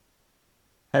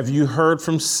 Have you heard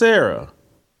from Sarah,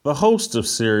 the host of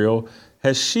Serial?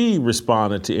 Has she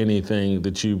responded to anything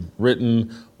that you've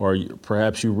written, or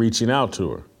perhaps you reaching out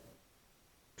to her?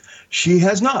 She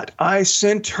has not. I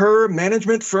sent her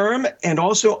management firm and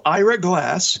also Ira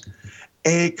Glass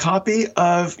a copy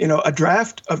of, a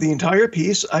draft of the entire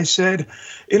piece. I said,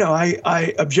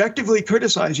 I objectively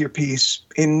criticize your piece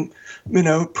in,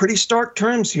 pretty stark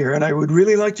terms here. And I would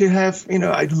really like to have,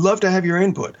 I'd love to have your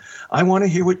input. I want to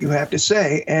hear what you have to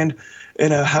say and,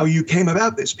 how you came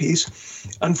about this piece.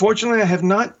 Unfortunately, I have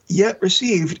not yet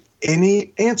received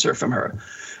any answer from her.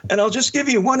 And I'll just give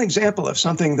you one example of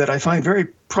something that I find very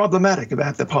problematic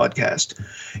about the podcast.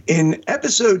 In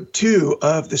episode 2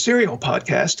 of the Serial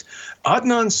podcast,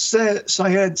 Adnan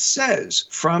Syed says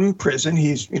from prison,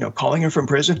 he's, calling her from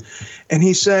prison, and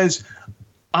he says,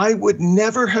 I would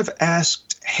never have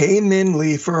asked Hae Min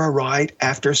Lee for a ride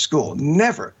after school.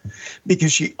 Never.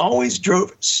 Because she always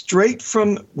drove straight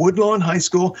from Woodlawn High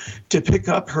School to pick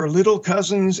up her little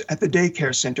cousins at the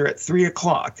daycare center at 3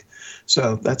 o'clock.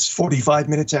 So that's 45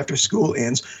 minutes after school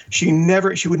ends. She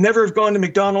would never have gone to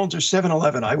McDonald's or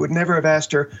 7-Eleven. I would never have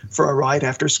asked her for a ride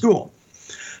after school.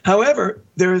 However,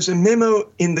 there is a memo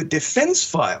in the defense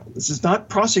file. This is not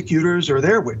prosecutors or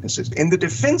their witnesses. In the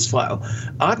defense file,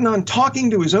 Adnan talking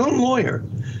to his own lawyer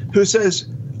who says,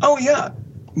 oh yeah,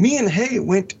 me and Hae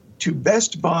went to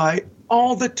Best Buy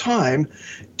all the time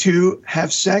to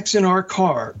have sex in our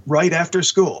car right after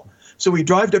school. So we'd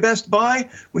drive to Best Buy,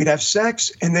 we'd have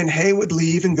sex, and then Hae would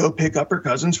leave and go pick up her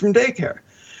cousins from daycare.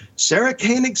 Sarah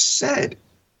Koenig said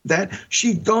that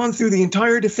she'd gone through the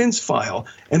entire defense file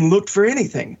and looked for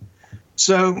anything.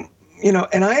 So,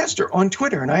 and I asked her on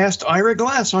Twitter, and I asked Ira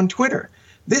Glass on Twitter,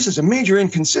 this is a major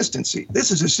inconsistency.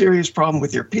 This is a serious problem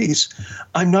with your piece.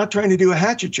 I'm not trying to do a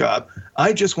hatchet job.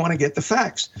 I just want to get the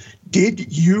facts.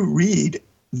 Did you read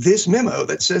this memo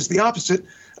that says the opposite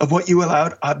of what you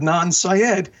allowed Adnan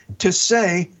Syed to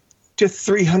say to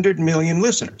 300 million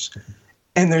listeners?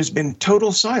 And there's been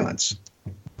total silence.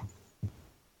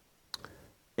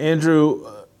 Andrew,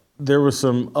 there were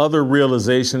some other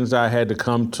realizations I had to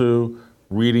come to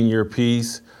reading your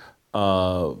piece.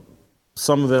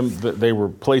 Some of them, they were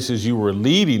places you were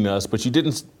leading us, but you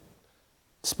didn't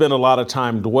spend a lot of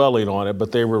time dwelling on it,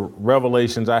 but they were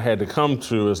revelations I had to come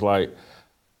to. It's like,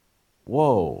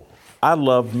 whoa, I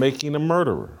love Making a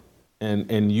Murderer.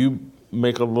 And you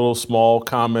make a little small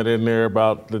comment in there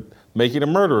about the Making a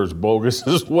Murderer is bogus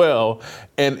as well.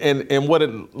 And what it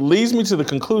leads me to the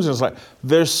conclusion is like,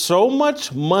 there's so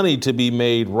much money to be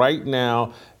made right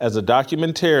now as a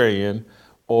documentarian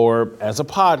or as a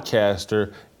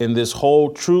podcaster in this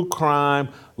whole true crime,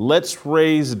 let's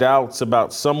raise doubts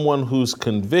about someone who's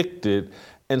convicted.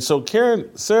 And so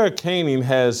Sarah Koenig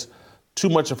has too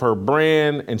much of her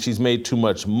brand and she's made too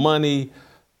much money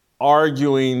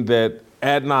arguing that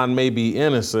Adnan may be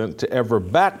innocent to ever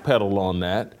backpedal on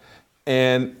that.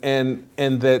 And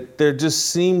that there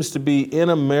just seems to be in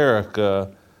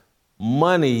America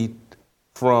money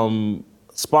from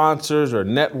sponsors or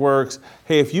networks.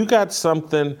 Hey, if you got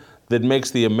something that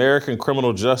makes the American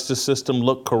criminal justice system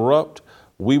look corrupt,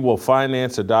 we will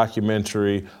finance a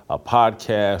documentary, a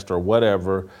podcast, or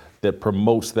whatever that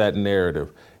promotes that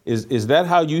narrative. Is that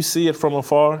how you see it from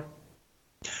afar?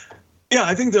 Yeah,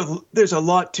 I think there's a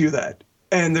lot to that.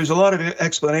 And there's a lot of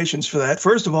explanations for that.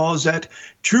 First of all, is that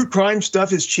true crime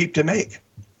stuff is cheap to make.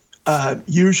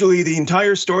 Usually the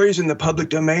entire story is in the public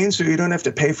domain, so you don't have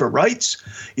to pay for rights.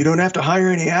 You don't have to hire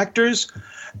any actors.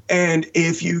 And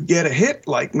if you get a hit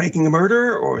like Making a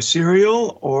Murderer or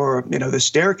Serial or, The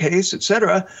Staircase,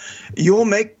 etc., you'll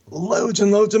make loads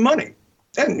and loads of money.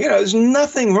 And, there's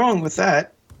nothing wrong with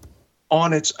that.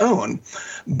 on its own.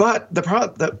 But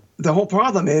the whole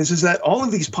problem is that all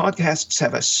of these podcasts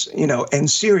have and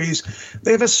series,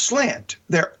 they have a slant.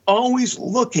 They're always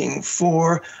looking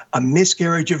for a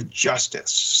miscarriage of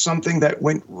justice, something that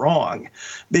went wrong,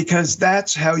 because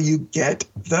that's how you get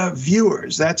the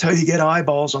viewers. That's how you get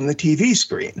eyeballs on the TV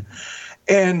screen.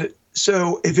 And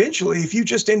so eventually, if you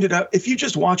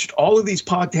just watched all of these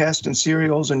podcasts and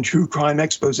serials and true crime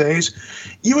exposés,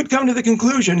 you would come to the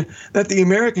conclusion that the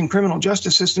American criminal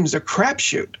justice system is a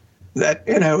crapshoot, that,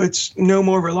 it's no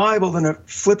more reliable than a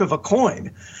flip of a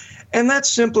coin. And that's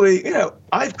simply,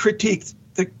 I've critiqued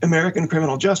the American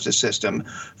criminal justice system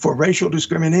for racial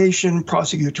discrimination,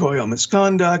 prosecutorial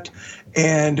misconduct,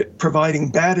 and providing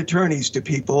bad attorneys to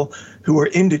people who are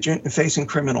indigent and facing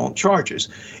criminal charges.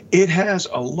 There's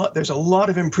a lot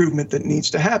of improvement that needs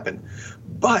to happen,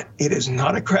 but it is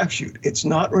not a crapshoot. It's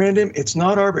not random. It's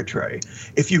not arbitrary.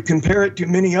 If you compare it to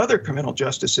many other criminal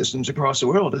justice systems across the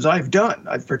world, as I've done,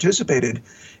 I've participated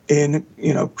in,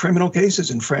 criminal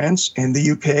cases in France and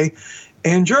the UK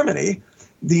and Germany.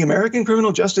 The American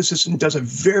criminal justice system does a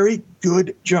very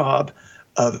good job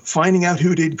of finding out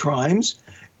who did crimes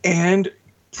and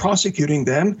prosecuting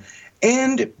them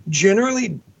and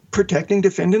generally protecting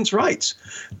defendants' rights.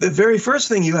 The very first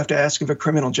thing you have to ask of a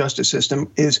criminal justice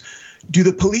system is, do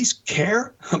the police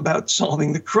care about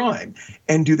solving the crime?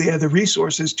 And do they have the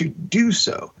resources to do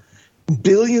so?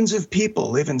 Billions of people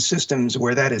live in systems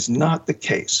where that is not the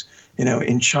case.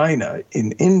 In China,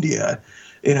 in India,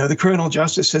 the criminal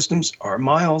justice systems are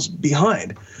miles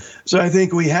behind. So I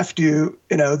think we have to,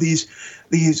 these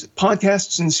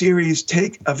podcasts and series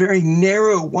take a very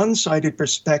narrow, one-sided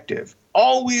perspective,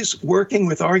 always working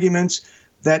with arguments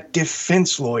that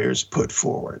defense lawyers put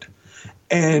forward.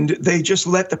 And they just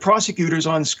let the prosecutors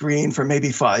on screen for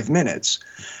maybe 5 minutes.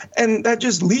 And that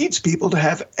just leads people to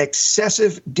have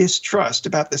excessive distrust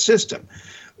about the system,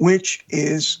 which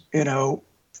is,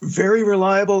 very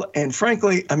reliable. And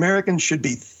frankly, Americans should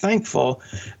be thankful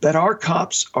that our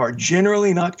cops are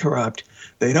generally not corrupt.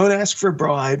 They don't ask for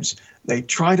bribes. They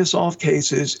try to solve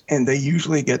cases, and they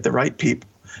usually get the right people.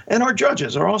 And our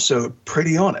judges are also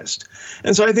pretty honest.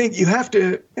 And so I think you have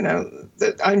to,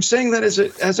 I'm saying that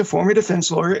as a former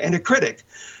defense lawyer and a critic.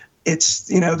 It's,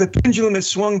 the pendulum has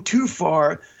swung too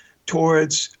far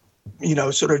towards,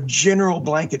 sort of general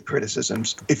blanket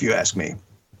criticisms, if you ask me.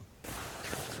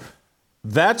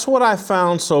 That's what I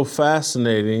found so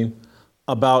fascinating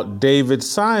about David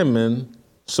Simon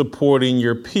supporting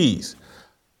your piece.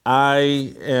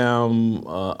 I am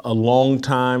a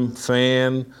longtime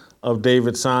fan of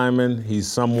David Simon. He's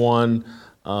someone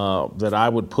that I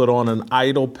would put on an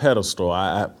idol pedestal.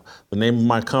 The name of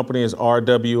my company is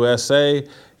RWSA.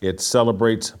 It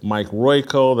celebrates Mike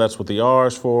Royko. That's what the R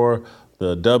is for.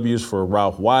 The W is for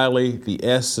Ralph Wiley. The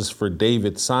S is for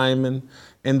David Simon.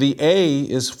 And the A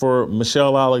is for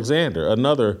Michelle Alexander,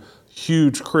 another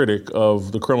huge critic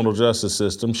of the criminal justice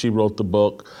system. She wrote the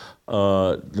book,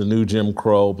 The New Jim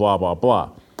Crow, blah, blah,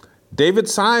 blah. David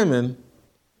Simon,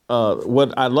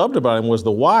 what I loved about him was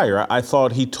The Wire. I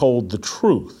thought he told the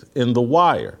truth in The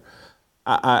Wire.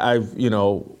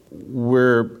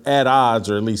 We're at odds,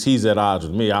 or at least he's at odds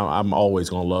with me. I'm always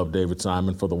going to love David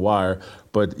Simon for The Wire,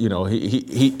 but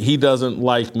he doesn't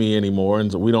like me anymore, and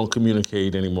so we don't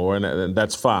communicate anymore, and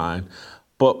that's fine.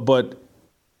 But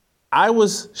I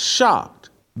was shocked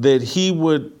that he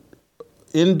would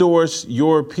endorse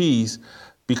your piece,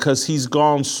 because he's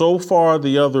gone so far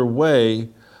the other way,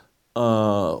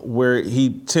 where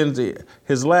he tends to,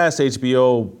 his last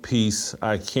HBO piece,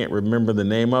 I can't remember the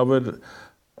name of it.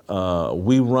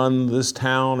 We Run This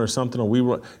Town or something,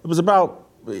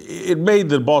 it made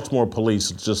the Baltimore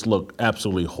police just look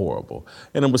absolutely horrible.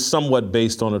 And it was somewhat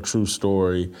based on a true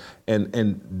story.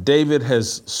 And David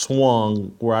has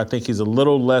swung where I think he's a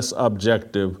little less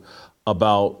objective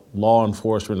about law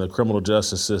enforcement, the criminal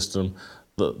justice system.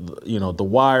 The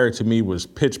Wire to me was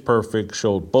pitch perfect,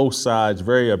 showed both sides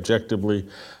very objectively.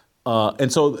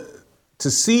 And so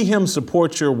to see him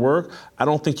support your work, I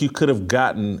don't think you could have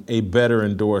gotten a better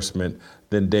endorsement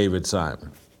than David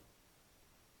Simon.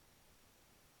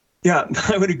 Yeah,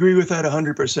 I would agree with that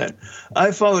 100%.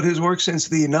 I've followed his work since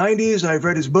the 90s. I've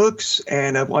read his books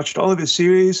and I've watched all of his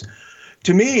series.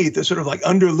 To me, the sort of like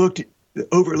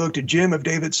overlooked gem of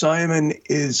David Simon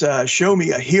is Show Me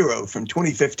a Hero from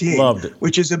 2015. Loved it.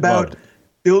 Which is about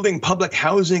building public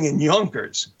housing in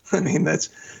Yonkers. I mean,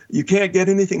 you can't get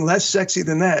anything less sexy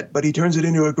than that, but he turns it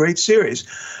into a great series.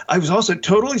 I was also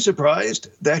totally surprised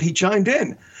that he chimed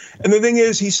in. And the thing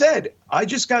is, he said, I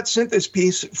just got sent this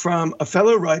piece from a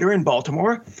fellow writer in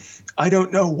Baltimore. I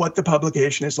don't know what the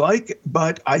publication is like,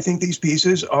 but I think these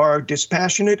pieces are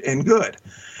dispassionate and good.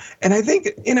 And I think,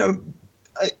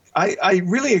 I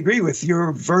really agree with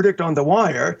your verdict on The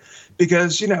Wire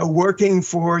because, working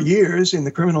for years in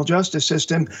the criminal justice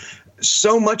system,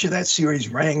 so much of that series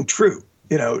rang true.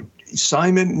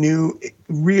 Simon knew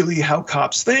really how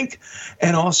cops think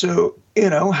and also,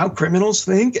 how criminals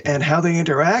think and how they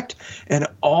interact and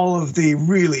all of the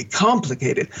really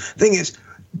complicated thing is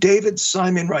David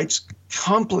Simon writes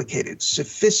complicated,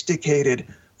 sophisticated,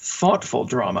 thoughtful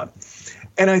drama.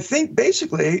 And I think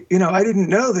basically, I didn't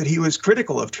know that he was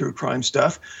critical of true crime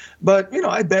stuff, but,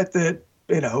 I bet that,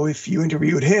 if you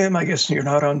interviewed him, I guess you're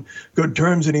not on good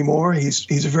terms anymore.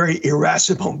 He's a very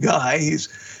irascible guy. He's,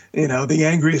 the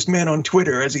angriest man on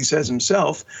Twitter, as he says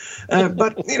himself.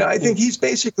 But, I think he's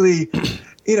basically,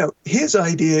 his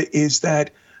idea is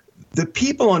that the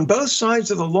people on both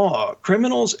sides of the law,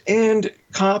 criminals and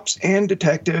cops and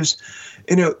detectives,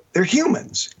 they're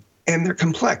humans and they're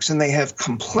complex and they have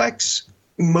complex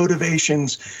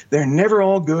motivations. They're never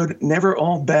all good, never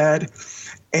all bad.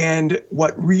 And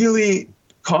what really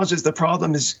causes the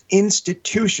problem is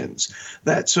institutions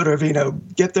that sort of,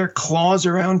 get their claws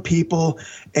around people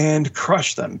and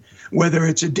crush them, whether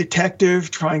it's a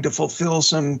detective trying to fulfill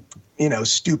some,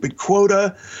 stupid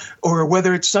quota, or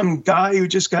whether it's some guy who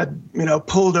just got,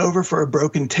 pulled over for a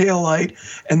broken taillight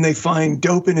and they find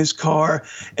dope in his car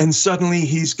and suddenly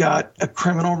he's got a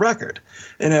criminal record.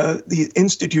 The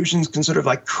institutions can sort of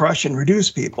like crush and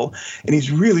reduce people. And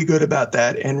he's really good about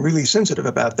that and really sensitive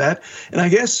about that. And I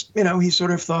guess, he sort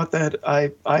of thought that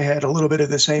I had a little bit of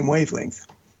the same wavelength.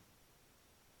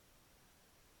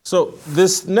 So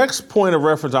this next point of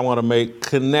reference I want to make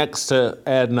connects to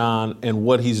Adnan and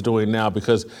what he's doing now,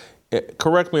 because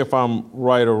correct me if I'm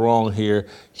right or wrong here,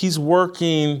 he's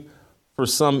working for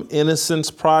some innocence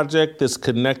project that's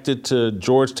connected to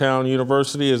Georgetown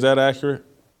University. Is that accurate?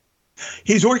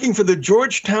 He's working for the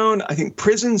Georgetown, I think,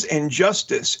 Prisons and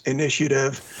Justice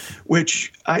Initiative,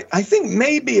 which I think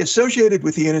may be associated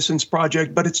with the Innocence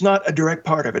Project, but it's not a direct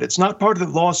part of it. It's not part of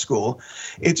the law school.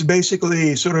 It's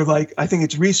basically sort of like, I think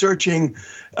it's researching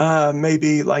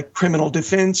maybe like criminal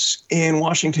defense in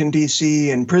Washington,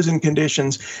 D.C. and prison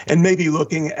conditions, and maybe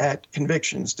looking at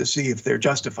convictions to see if they're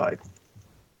justified.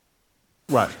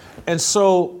 Right. And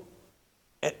so,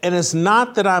 and it's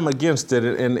not that I'm against it,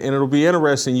 and it'll be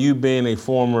interesting, you being a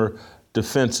former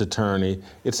defense attorney,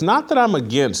 it's not that I'm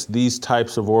against these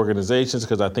types of organizations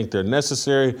because I think they're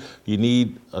necessary. You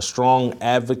need a strong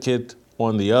advocate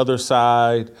on the other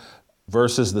side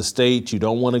versus the state. You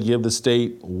don't want to give the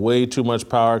state way too much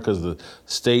power because the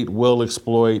state will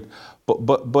exploit.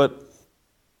 But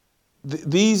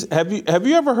these, have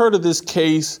you ever heard of this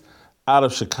case out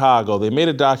of Chicago? They made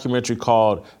a documentary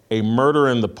called A Murder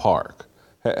in the Park.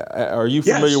 Are you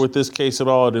familiar with this case at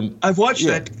all? I've watched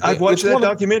that. I've watched that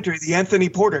documentary, the Anthony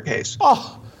Porter case.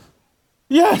 Oh,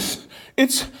 yes.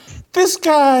 This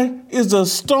guy is a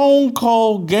stone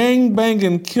cold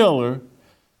gang-banging killer.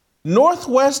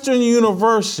 Northwestern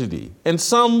University and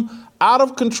some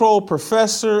out-of-control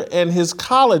professor and his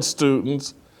college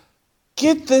students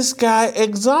get this guy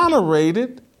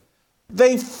exonerated.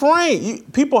 They frame,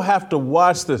 people have to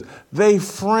watch this. They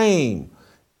frame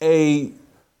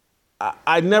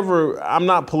I'm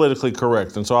not politically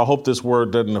correct, and so I hope this word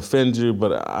doesn't offend you,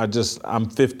 but I'm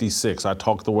 56. I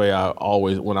talk the way I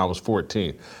always, when I was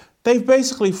 14. They've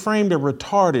basically framed a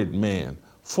retarded man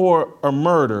for a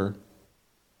murder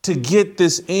to get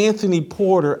this Anthony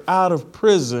Porter out of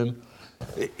prison.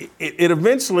 It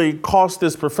eventually cost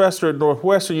this professor at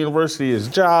Northwestern University his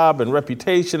job and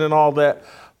reputation and all that.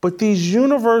 But these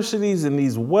universities and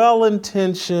these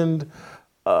well-intentioned,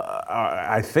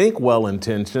 I think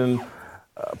well-intentioned,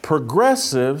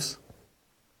 progressives,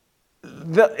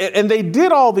 and they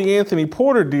did all the Anthony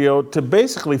Porter deal to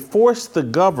basically force the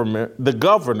governor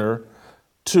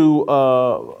to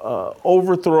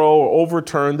overthrow or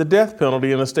overturn the death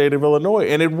penalty in the state of Illinois,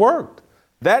 and it worked.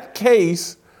 That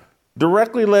case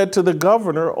directly led to the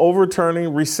governor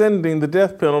rescinding the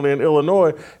death penalty in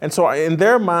Illinois. And so in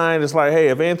their mind, it's like, hey,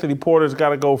 if Anthony Porter's got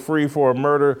to go free for a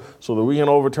murder so that we can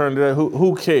overturn that,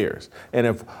 who cares? And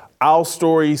if our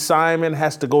story, Simon,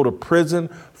 has to go to prison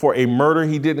for a murder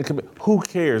he didn't commit, who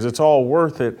cares? It's all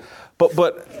worth it.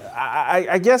 But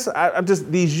I guess I'm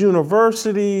just, these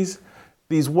universities,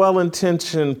 these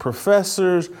well-intentioned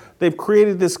professors, they've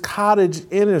created this cottage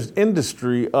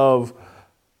industry of,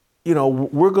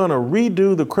 we're going to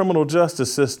redo the criminal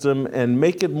justice system and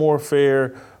make it more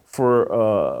fair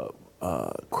for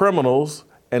criminals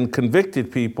and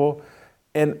convicted people.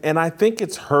 And I think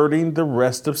it's hurting the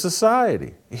rest of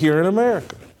society here in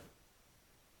America.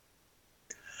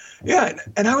 Yeah,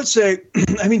 and I would say,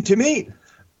 to me,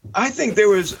 I think there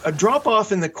was a drop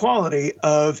off in the quality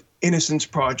of innocence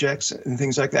projects and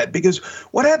things like that. Because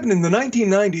what happened in the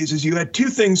 1990s is you had two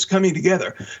things coming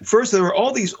together. First, there were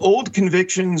all these old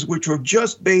convictions which were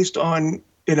just based on,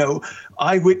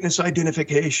 eyewitness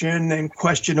identification and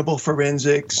questionable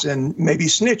forensics and maybe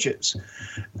snitches,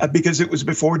 because it was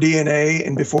before DNA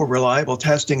and before reliable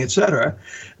testing, et cetera.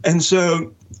 And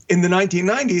so in the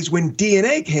 1990s, when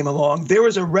DNA came along, there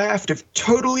was a raft of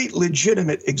totally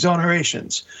legitimate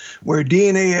exonerations where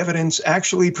DNA evidence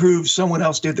actually proves someone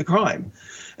else did the crime.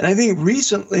 And I think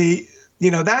recently,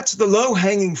 that's the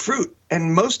low-hanging fruit,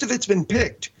 and most of it's been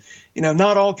picked.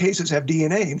 Not all cases have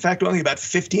DNA. In fact, only about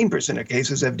 15% of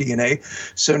cases have DNA.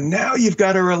 So now you've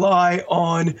got to rely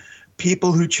on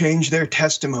people who change their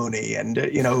testimony and,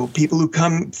 people who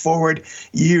come forward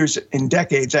years and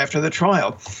decades after the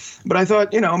trial. But I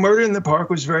thought, Murder in the Park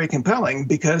was very compelling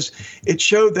because it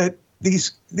showed that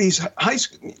these high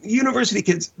school, university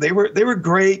kids, they were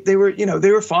great. They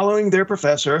were following their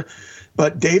professor,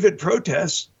 but David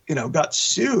Protest, got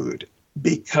sued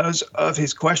because of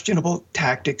his questionable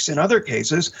tactics in other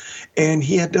cases, and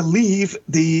he had to leave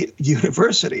the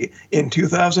university in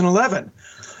 2011.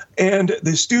 And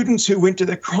the students who went to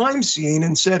the crime scene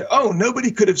and said, oh, nobody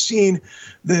could have seen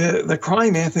the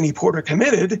crime Anthony Porter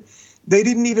committed, they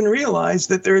didn't even realize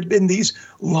that there had been these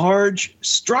large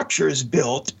structures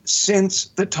built since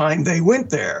the time they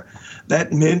went there.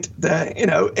 That meant that,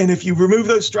 and if you remove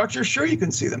those structures, sure, you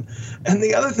can see them. And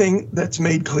the other thing that's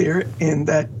made clear in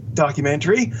that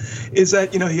documentary is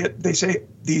that, they say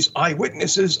these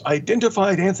eyewitnesses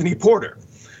identified Anthony Porter.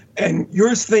 And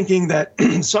you're thinking that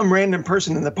some random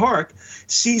person in the park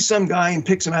sees some guy and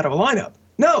picks him out of a lineup.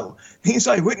 No, these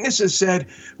eyewitnesses said,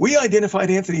 we identified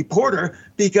Anthony Porter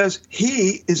because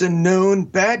he is a known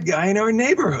bad guy in our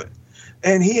neighborhood.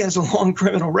 And he has a long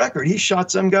criminal record. He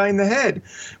shot some guy in the head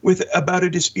about a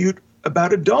dispute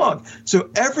about a dog. So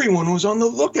everyone was on the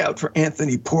lookout for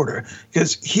Anthony Porter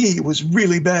because he was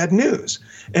really bad news.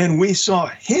 And we saw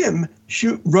him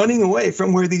running away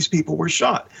from where these people were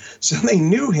shot. So they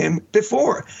knew him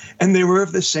before, and they were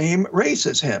of the same race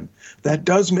as him. That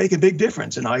does make a big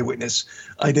difference in eyewitness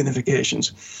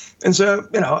identifications. And so,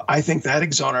 I think that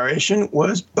exoneration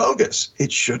was bogus.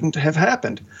 It shouldn't have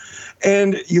happened.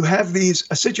 And you have a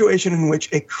situation in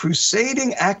which a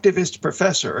crusading activist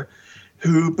professor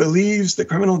who believes the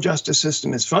criminal justice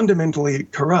system is fundamentally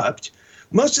corrupt.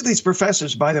 Most of these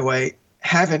professors, by the way,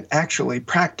 haven't actually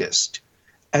practiced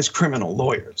as criminal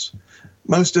lawyers.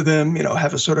 Most of them,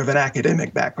 have a sort of an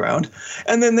academic background.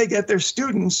 And then they get their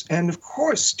students. And of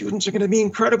course, students are going to be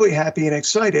incredibly happy and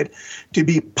excited to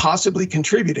be possibly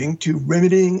contributing to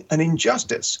remedying an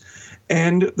injustice.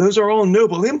 And those are all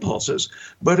noble impulses.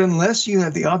 But unless you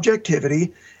have the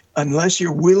objectivity, unless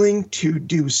you're willing to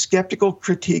do skeptical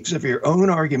critiques of your own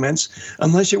arguments,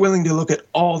 unless you're willing to look at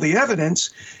all the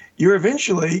evidence, you're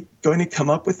eventually going to come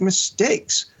up with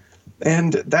mistakes.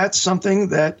 And that's something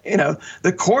that,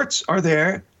 the courts are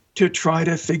there to try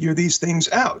to figure these things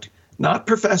out, not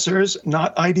professors,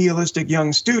 not idealistic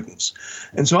young students.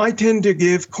 And so I tend to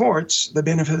give courts the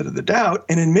benefit of the doubt.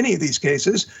 And in many of these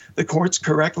cases, the courts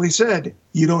correctly said,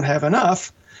 you don't have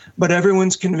enough, but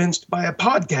everyone's convinced by a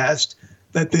podcast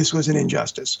that this was an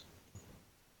injustice.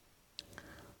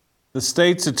 The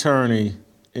state's attorney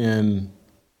in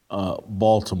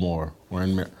Baltimore,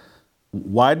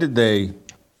 why did they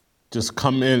just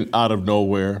come in out of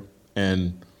nowhere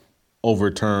and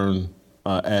overturn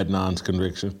Adnan's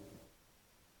conviction?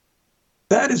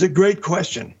 That is a great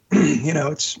question.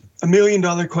 It's $1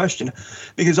 million question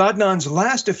because Adnan's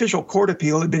last official court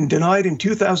appeal had been denied in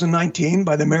 2019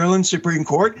 by the Maryland Supreme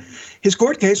Court. His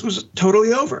court case was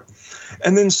totally over.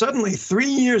 And then suddenly 3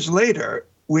 years later,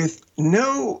 with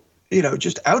no,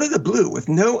 just out of the blue, with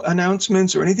no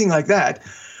announcements or anything like that,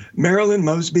 Marilyn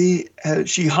Mosby,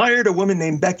 she hired a woman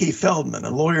named Becky Feldman,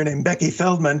 a lawyer named Becky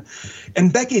Feldman.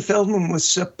 And Becky Feldman was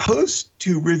supposed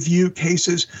to review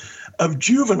cases of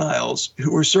juveniles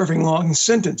who were serving long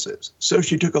sentences. So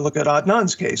she took a look at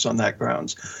Adnan's case on that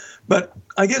grounds. But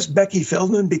I guess Becky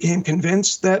Feldman became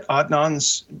convinced that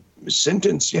Adnan's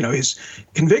sentence, his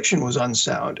conviction was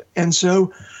unsound. And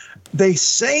so they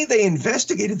say they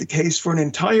investigated the case for an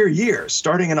entire year,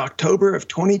 starting in October of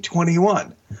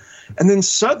 2021. And then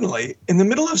suddenly, in the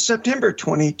middle of September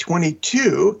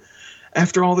 2022,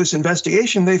 after all this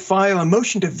investigation, they file a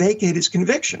motion to vacate his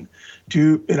conviction,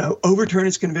 to overturn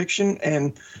his conviction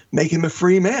and make him a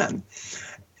free man.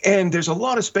 And there's a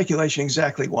lot of speculation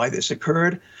exactly why this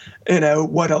occurred.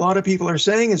 What a lot of people are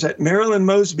saying is that Marilyn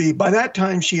Mosby, by that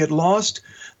time, she had lost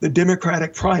the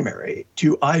Democratic primary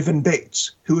to Ivan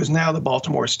Bates, who is now the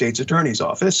Baltimore State's Attorney's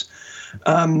Office.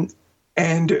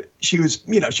 And she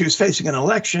was facing an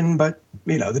election, but,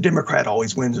 the Democrat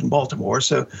always wins in Baltimore.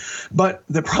 So, but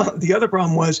the other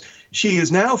problem was she is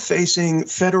now facing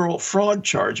federal fraud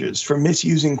charges for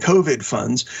misusing COVID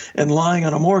funds and lying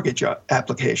on a mortgage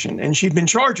application. And she'd been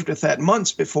charged with that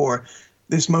months before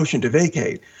this motion to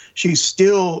vacate. She's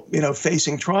still,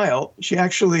 facing trial.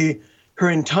 Her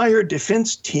entire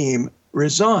defense team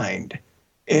resigned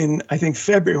in, I think,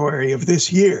 February of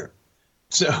this year.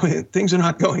 So things are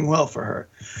not going well for her.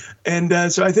 And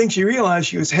so I think she realized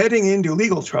she was heading into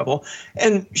legal trouble,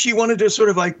 and she wanted to sort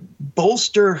of like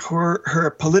bolster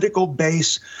her political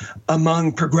base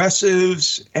among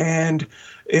progressives and,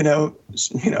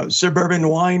 suburban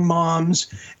wine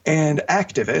moms and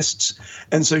activists.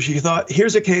 And so she thought,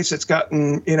 here's a case that's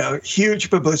gotten, huge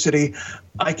publicity.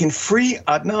 I can free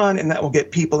Adnan, and that will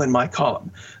get people in my column.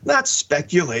 That's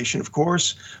speculation, of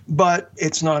course, but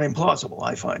it's not implausible,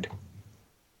 I find.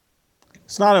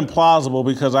 It's not implausible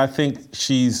because I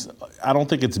don't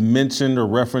think it's mentioned or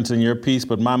referenced in your piece,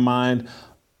 but my mind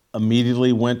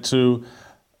immediately went to,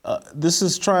 this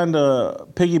is trying to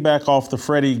piggyback off the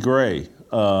Freddie Gray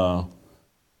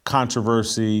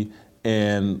controversy.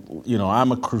 And,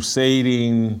 I'm a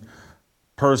crusading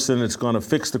person that's going to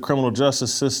fix the criminal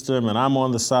justice system. And I'm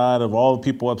on the side of all the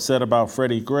people upset about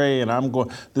Freddie Gray. And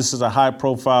this is a high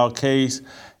profile case.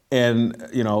 And,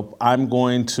 I'm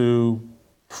going to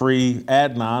free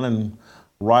Adnan and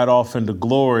ride off into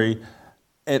glory.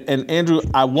 And Andrew,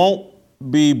 I won't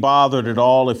be bothered at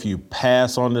all if you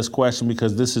pass on this question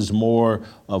because this is more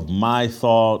of my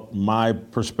thought, my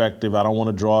perspective. I don't want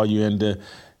to draw you into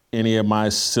any of my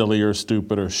silly or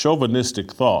stupid or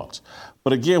chauvinistic thoughts.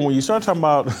 But again, when you start talking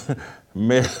about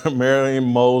Marilyn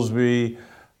Mosby,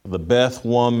 the Beth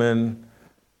woman,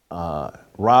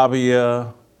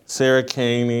 Rabia, Sarah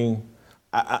Koenig,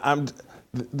 I'm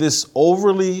this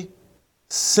overly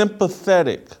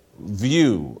sympathetic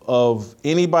view of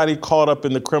anybody caught up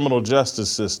in the criminal justice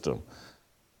system.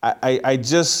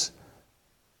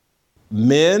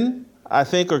 Men, I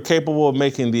think, are capable of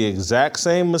making the exact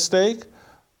same mistake,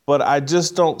 but I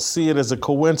just don't see it as a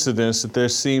coincidence that there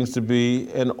seems to be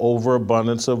an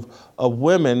overabundance of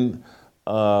women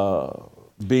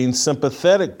being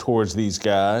sympathetic towards these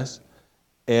guys.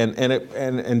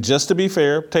 And just to be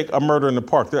fair, take a murder in the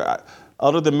park.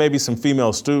 Other than maybe some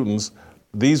female students,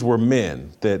 these were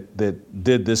men that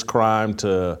did this crime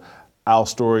to Al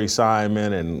Story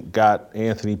Simon and got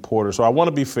Anthony Porter. So I want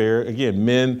to be fair. Again,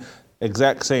 men,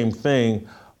 exact same thing.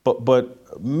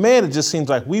 But man, it just seems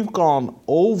like we've gone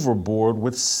overboard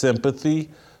with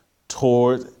sympathy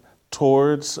towards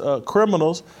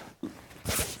criminals.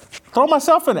 Throw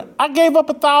myself in it. I gave up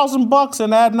 $1,000 in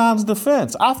Adnan's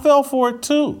defense. I fell for it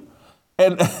too.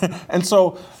 And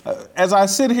so as I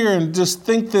sit here and just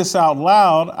think this out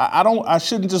loud, I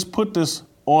shouldn't just put this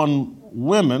on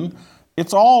women.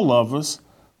 It's all of us.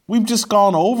 We've just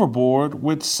gone overboard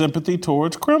with sympathy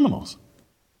towards criminals.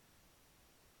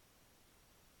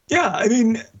 Yeah, I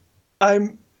mean,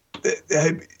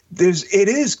 it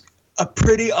is a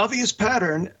pretty obvious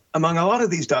pattern among a lot of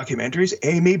these documentaries.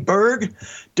 Amy Berg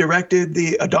directed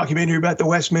a documentary about the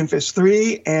West Memphis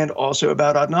Three and also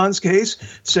about Adnan's case,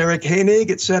 Sarah Koenig,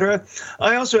 etc.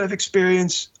 I also have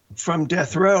experience from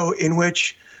death row in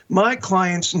which my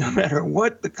clients, no matter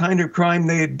what the kind of crime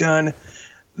they had done,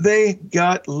 they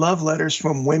got love letters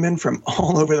from women from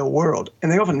all over the world,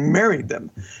 and they often married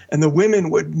them. And the women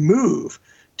would move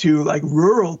to like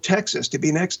rural Texas to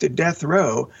be next to death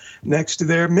row, next to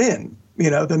their men,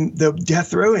 the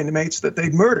death row inmates that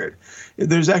they'd murdered.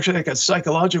 There's actually like a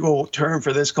psychological term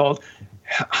for this called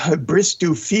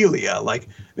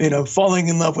hybristophilia, falling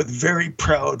in love with very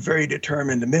proud, very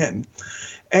determined men.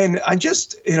 And I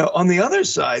just, on the other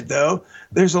side, though,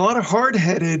 there's a lot of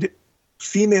hard-headed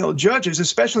female judges,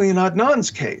 especially in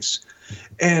Adnan's case.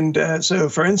 And so,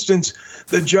 for instance,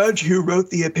 the judge who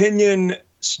wrote the opinion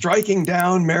striking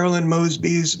down Marilyn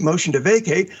Mosby's motion to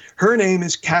vacate, her name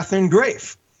is Catherine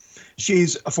Grafe.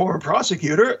 She's a former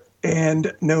prosecutor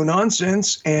and no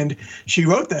nonsense, and she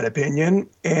wrote that opinion,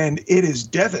 and it is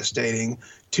devastating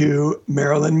to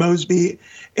Marilyn Mosby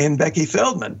and Becky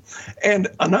Feldman. And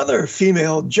another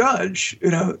female judge,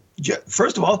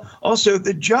 first of all, also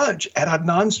the judge at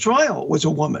Adnan's trial was a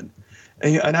woman,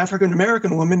 an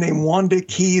African-American woman named Wanda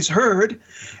Keys Heard,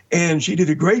 and she did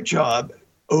a great job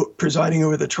presiding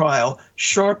over the trial,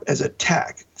 sharp as a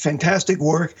tack, fantastic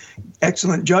work,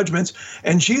 excellent judgments.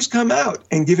 And she's come out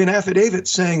and given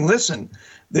affidavits saying, listen,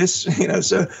 this,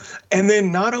 and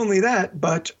then not only that,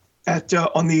 but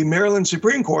on the Maryland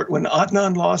Supreme Court when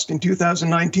Adnan lost in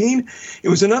 2019. It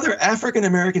was another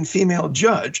African-American female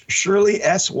judge, Shirley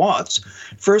S. Watts,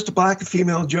 first black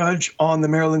female judge on the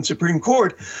Maryland Supreme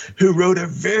Court, who wrote a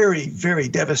very, very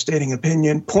devastating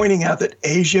opinion pointing out that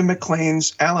Asia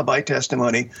McClain's alibi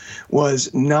testimony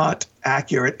was not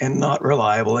accurate and not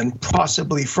reliable and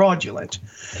possibly fraudulent.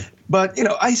 But,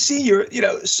 I see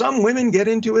some women get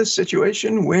into a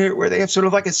situation where they have sort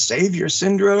of like a savior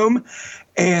syndrome.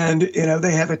 And,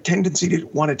 they have a tendency to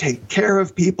want to take care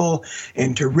of people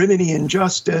and to remedy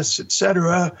injustice, et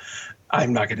cetera.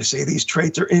 I'm not going to say these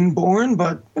traits are inborn,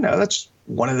 but, that's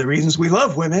one of the reasons we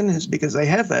love women is because they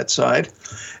have that side.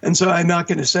 And so I'm not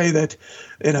going to say that,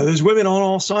 there's women on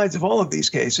all sides of all of these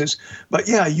cases. But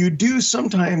yeah, you do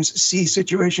sometimes see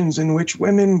situations in which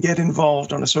women get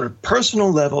involved on a sort of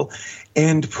personal level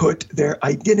and put their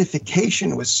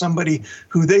identification with somebody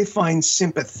who they find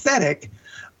sympathetic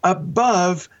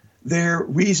above their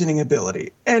reasoning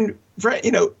ability. And,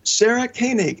 Sarah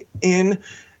Koenig in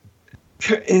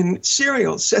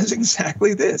Serial says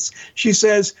exactly this. She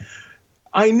says,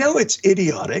 I know it's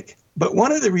idiotic, but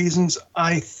one of the reasons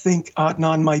I think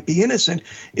Adnan might be innocent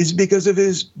is because of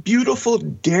his beautiful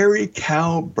dairy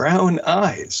cow brown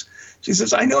eyes. She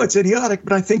says, I know it's idiotic,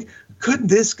 but I think, could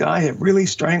this guy have really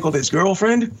strangled his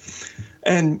girlfriend?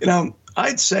 And,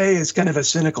 I'd say as kind of a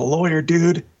cynical lawyer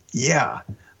dude, yeah.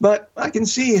 But I can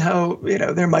see how,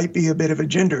 there might be a bit of a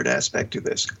gendered aspect to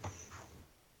this.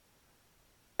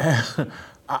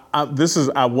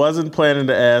 I wasn't planning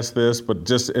to ask this, but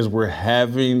just as we're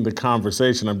having the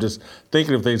conversation, I'm just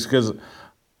thinking of things because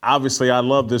obviously I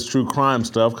love this true crime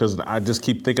stuff because I just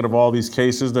keep thinking of all these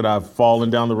cases that I've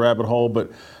fallen down the rabbit hole.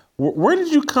 But where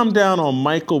did you come down on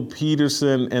Michael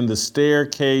Peterson and the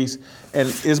staircase? And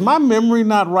is my memory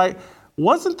not right?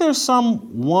 Wasn't there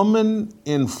some woman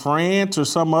in France or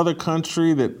some other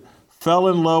country that fell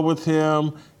in love with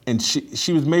him, and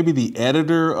she was maybe the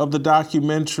editor of the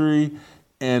documentary,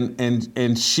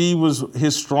 and she was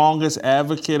his strongest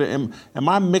advocate? Am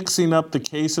I mixing up the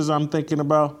cases I'm thinking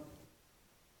about?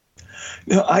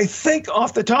 No, I think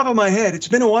off the top of my head, it's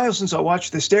been a while since I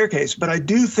watched The Staircase, but I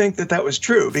do think that was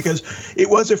true because it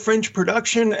was a French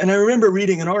production. And I remember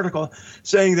reading an article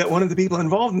saying that one of the people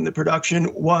involved in the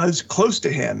production was close to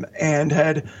him and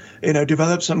had,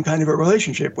 developed some kind of a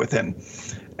relationship with him.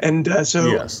 And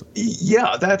yes.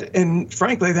 Yeah, and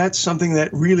frankly, that's something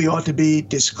that really ought to be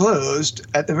disclosed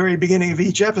at the very beginning of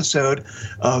each episode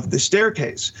of The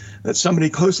Staircase, that somebody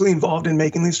closely involved in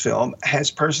making this film has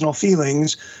personal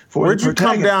feelings for Where'd the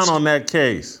protagonist. Where'd you come down on that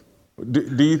case? Do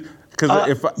you? Because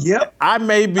I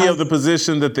may be of the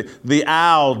position that the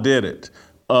owl did it,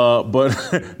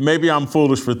 but maybe I'm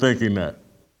foolish for thinking that.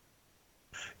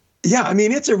 Yeah, I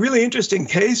mean, it's a really interesting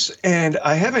case, and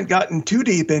I haven't gotten too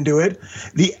deep into it.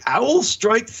 The owl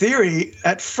strike theory,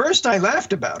 at first I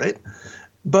laughed about it,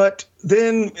 but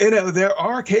then, there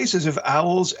are cases of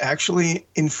owls actually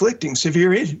inflicting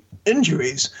severe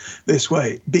injuries this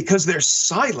way because they're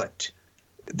silent.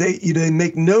 They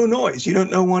make no noise. You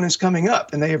don't know one is coming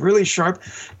up, and they have really sharp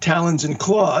talons and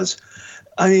claws.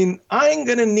 I mean, I'm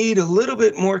going to need a little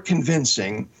bit more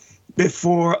convincing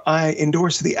before I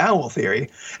endorse the owl theory.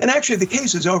 And actually, the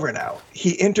case is over now.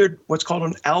 He entered what's called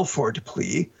an Alford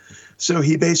plea. So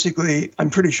he basically, I'm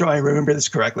pretty sure I remember this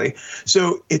correctly.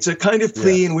 So it's a kind of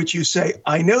plea in which you say,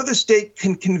 I know the state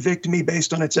can convict me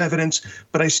based on its evidence,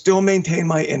 but I still maintain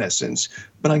my innocence,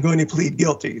 but I'm going to plead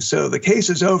guilty. So the case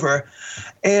is over.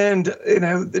 And,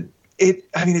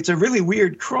 it's a really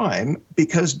weird crime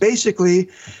because basically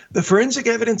the forensic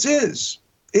evidence is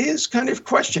kind of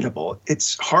questionable.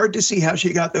 It's hard to see how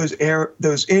she got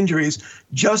those injuries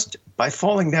just by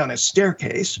falling down a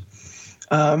staircase.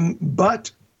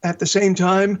 But at the same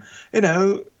time,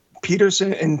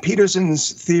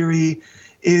 Peterson's theory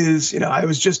is, I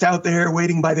was just out there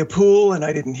waiting by the pool and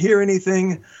I didn't hear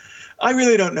anything. I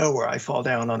really don't know where I fall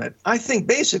down on it. I think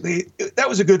basically that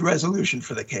was a good resolution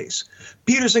for the case.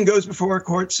 Peterson goes before a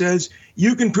court, says,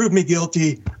 you can prove me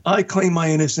guilty. I claim my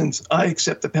innocence. I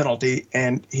accept the penalty,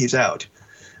 and he's out.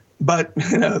 But,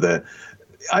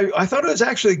 I thought it was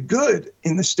actually good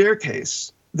in The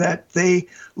Staircase that they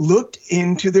looked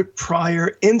into the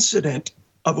prior incident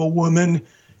of a woman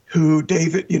who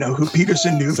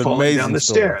Peterson knew falling down the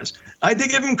stairs. I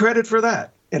did give him credit for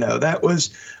that. That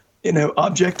was,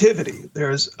 objectivity.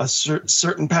 There's a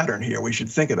certain pattern here we should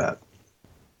think about.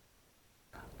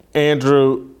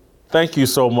 Andrew, thank you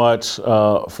so much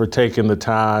for taking the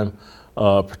time,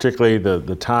 particularly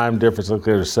the time difference. Look,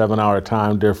 there's a 7-hour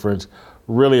time difference.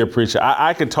 Really appreciate it.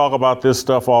 I could talk about this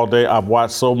stuff all day. I've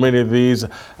watched so many of these.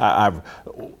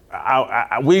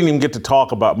 we didn't even get to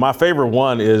talk about, my favorite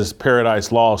one is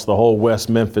Paradise Lost, the whole West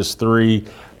Memphis 3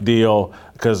 deal,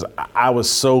 because I was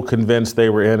so convinced they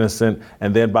were innocent.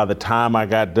 And then by the time I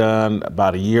got done,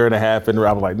 about a year and a half in,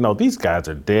 I was like, no, these guys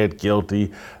are dead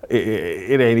guilty.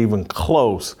 It ain't even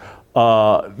close.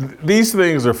 These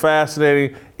things are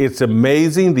fascinating. It's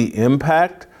amazing the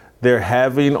impact they're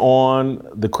having on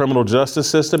the criminal justice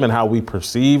system and how we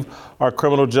perceive our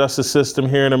criminal justice system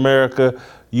here in America.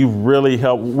 You've really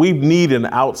helped. We need an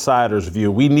outsider's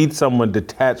view. We need someone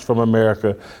detached from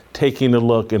America, taking a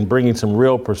look and bringing some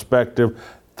real perspective.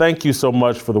 Thank you so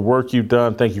much for the work you've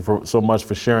done. Thank you so much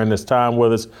for sharing this time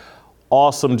with us.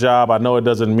 Awesome job. I know it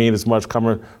doesn't mean as much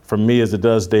coming from me as it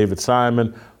does David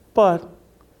Simon, but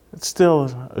it's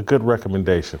still a good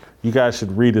recommendation. You guys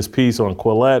should read his piece on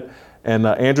Quillette. And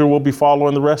Andrew will be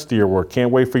following the rest of your work.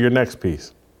 Can't wait for your next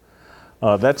piece.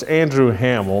 That's Andrew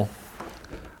Hamill.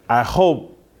 I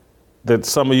hope that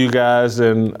some of you guys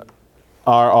in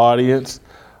our audience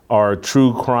are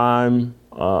true crime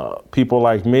people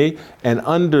like me and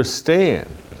understand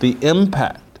the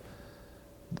impact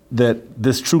that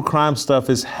this true crime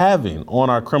stuff is having on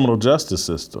our criminal justice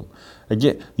system.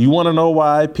 Again, you want to know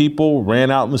why people ran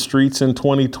out in the streets in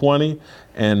 2020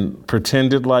 and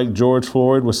pretended like George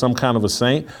Floyd was some kind of a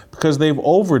saint? Because they've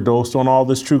overdosed on all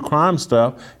this true crime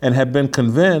stuff and have been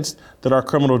convinced that our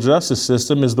criminal justice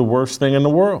system is the worst thing in the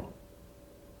world.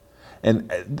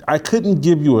 And I couldn't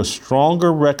give you a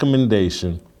stronger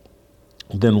recommendation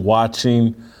than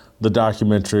watching the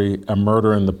documentary A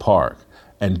Murder in the Park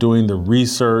and doing the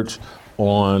research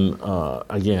on,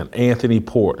 again, Anthony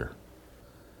Porter.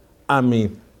 I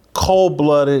mean,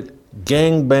 cold-blooded,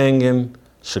 gang-banging,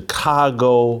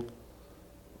 Chicago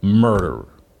murderer.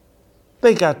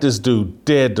 They got this dude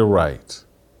dead to rights.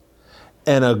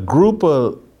 And a group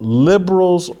of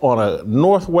liberals on a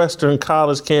Northwestern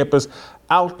college campus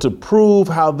out to prove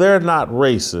how they're not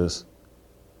racist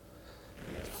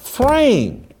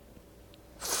frame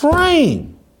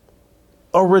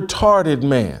a retarded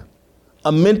man,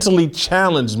 a mentally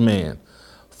challenged man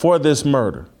for this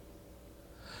murder.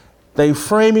 They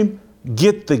frame him,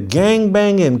 get the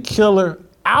gangbanging killer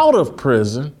out of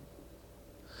prison.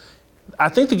 I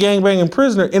think the gangbanging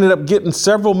prisoner ended up getting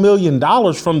several $1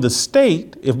 million from the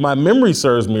state, if my memory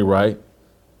serves me right.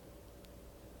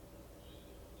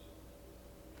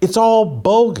 It's all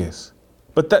bogus.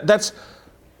 But that's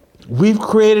we've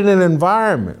created an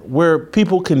environment where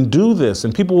people can do this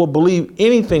and people will believe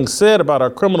anything said about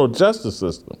our criminal justice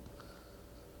system.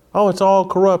 Oh, it's all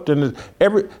corrupt and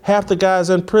half the guys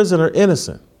in prison are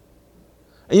innocent.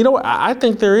 And you know what? I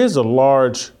think there is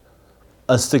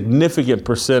a significant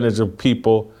percentage of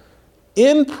people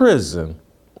in prison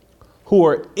who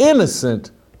are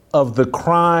innocent of the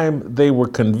crime they were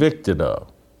convicted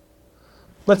of.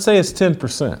 Let's say it's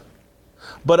 10%.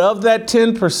 But of that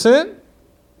 10%,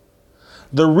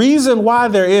 the reason why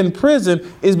they're in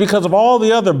prison is because of all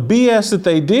the other BS that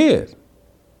they did.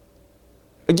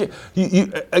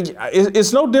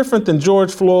 It's no different than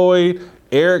George Floyd,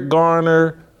 Eric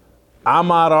Garner,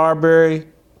 Ahmaud Arbery.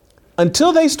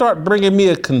 Until they start bringing me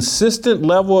a consistent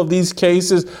level of these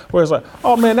cases where it's like,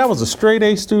 oh man, that was a straight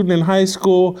A student in high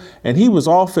school and he was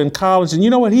off in college and you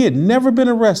know what? He had never been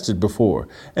arrested before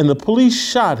and the police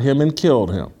shot him and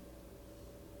killed him.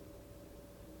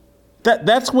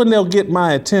 That's when they'll get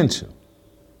my attention.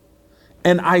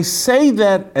 And I say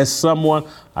that as someone,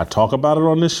 I talk about it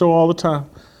on this show all the time.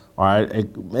 All right,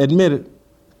 admit it.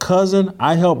 Cousin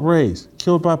I helped raise,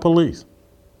 killed by police.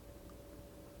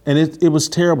 And it was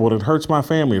terrible. It hurts my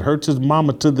family. It hurts his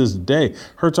mama to this day.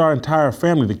 Hurts our entire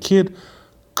family. The kid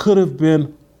could have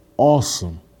been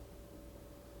awesome.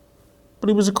 But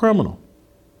he was a criminal.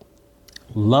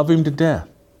 Love him to death.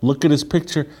 Look at his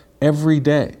picture every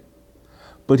day.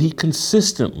 But he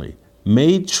consistently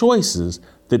made choices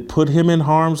that put him in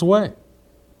harm's way.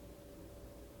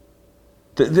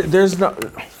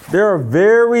 There are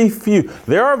very few.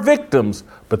 There are victims,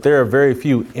 but there are very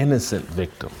few innocent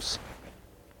victims.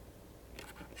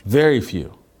 Very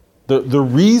few. The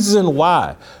reason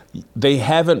why they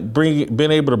haven't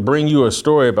been able to bring you a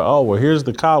story about, oh, well, here's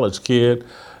the college kid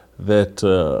that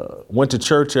went to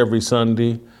church every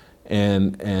Sunday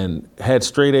and had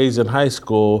straight A's in high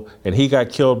school and he got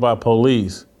killed by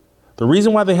police. The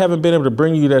reason why they haven't been able to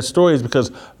bring you that story is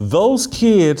because those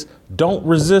kids don't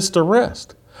resist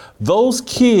arrest. Those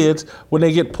kids, when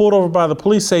they get pulled over by the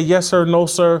police, say, yes, sir, no,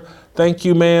 sir, thank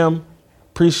you, ma'am,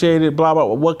 appreciate it, blah, blah,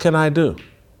 blah. What can I do?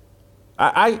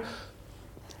 I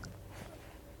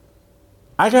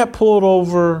got pulled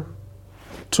over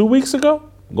 2 weeks ago,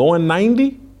 going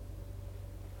 90.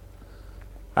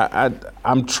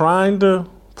 I'm trying to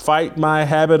fight my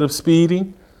habit of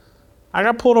speeding. I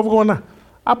got pulled over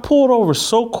I pulled over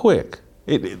so quick.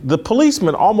 The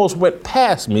policeman almost went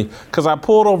past me because I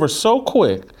pulled over so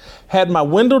quick, had my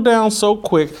window down so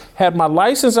quick, had my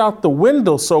license out the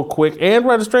window so quick, and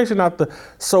registration out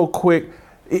so quick.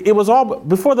 It was all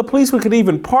before the policeman could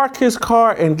even park his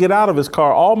car and get out of his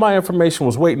car. All my information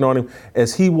was waiting on him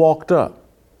as he walked up.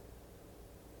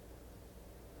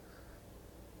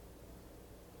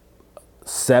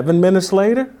 7 minutes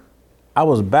later, I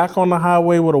was back on the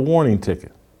highway with a warning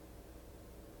ticket.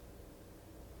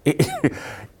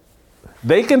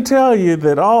 They can tell you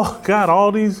that, oh God,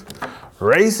 all these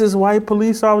racist white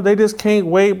police officers, they just can't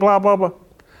wait, blah, blah, blah.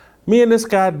 Me and this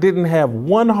guy didn't have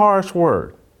one harsh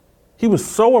word. He was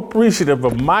so appreciative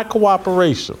of my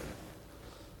cooperation.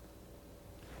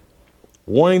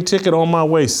 Warning ticket on my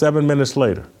way 7 minutes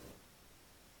later.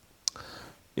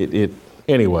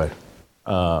 Anyway,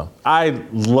 I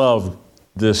love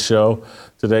this show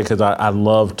today because I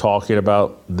love talking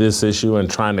about this issue and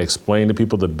trying to explain to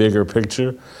people the bigger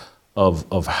picture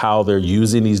of how they're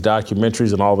using these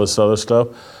documentaries and all this other stuff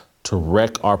to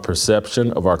wreck our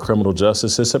perception of our criminal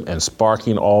justice system and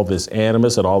sparking all this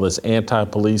animus and all this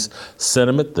anti-police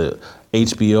sentiment. The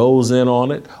HBO's in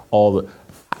on it.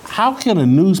 How can a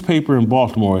newspaper in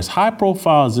Baltimore, as high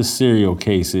profile as this serial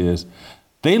case is,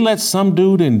 they let some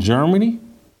dude in Germany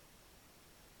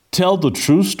tell the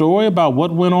true story about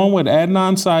what went on with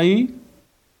Adnan Syed?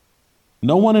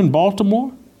 No one in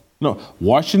Baltimore? No.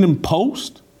 Washington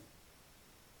Post?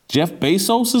 Jeff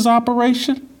Bezos'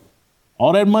 operation?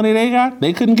 All that money they got,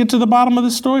 they couldn't get to the bottom of the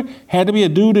story? Had to be a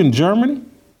dude in Germany?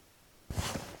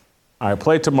 All right,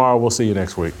 play tomorrow. We'll see you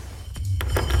next week.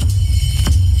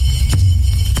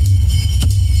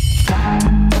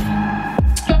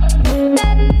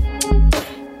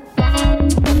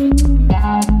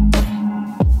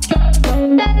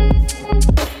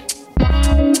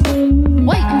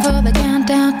 Waiting for the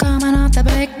countdown, coming off the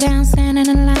breakdown, standing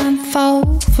in line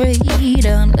for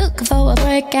freedom. Looking for a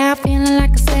breakout, feeling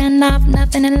like a standoff,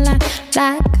 nothing in life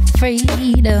like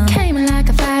freedom. Came in like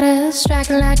a fighter,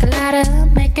 striking like a ladder,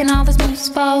 making all these moves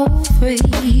for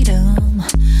freedom.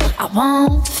 I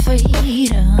want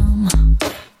freedom.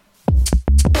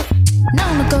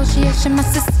 No negotiation, my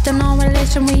sister, no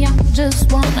relation. We all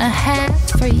just wanna have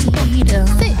freedom.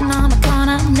 Sitting on the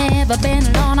corner, never been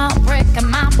alone. I'm breaking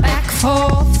my back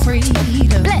for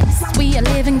freedom. Blessed, we are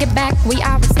living, get back. We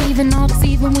are receiving, no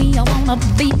deceiving. We all wanna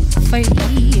be free.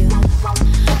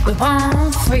 We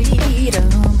want freedom.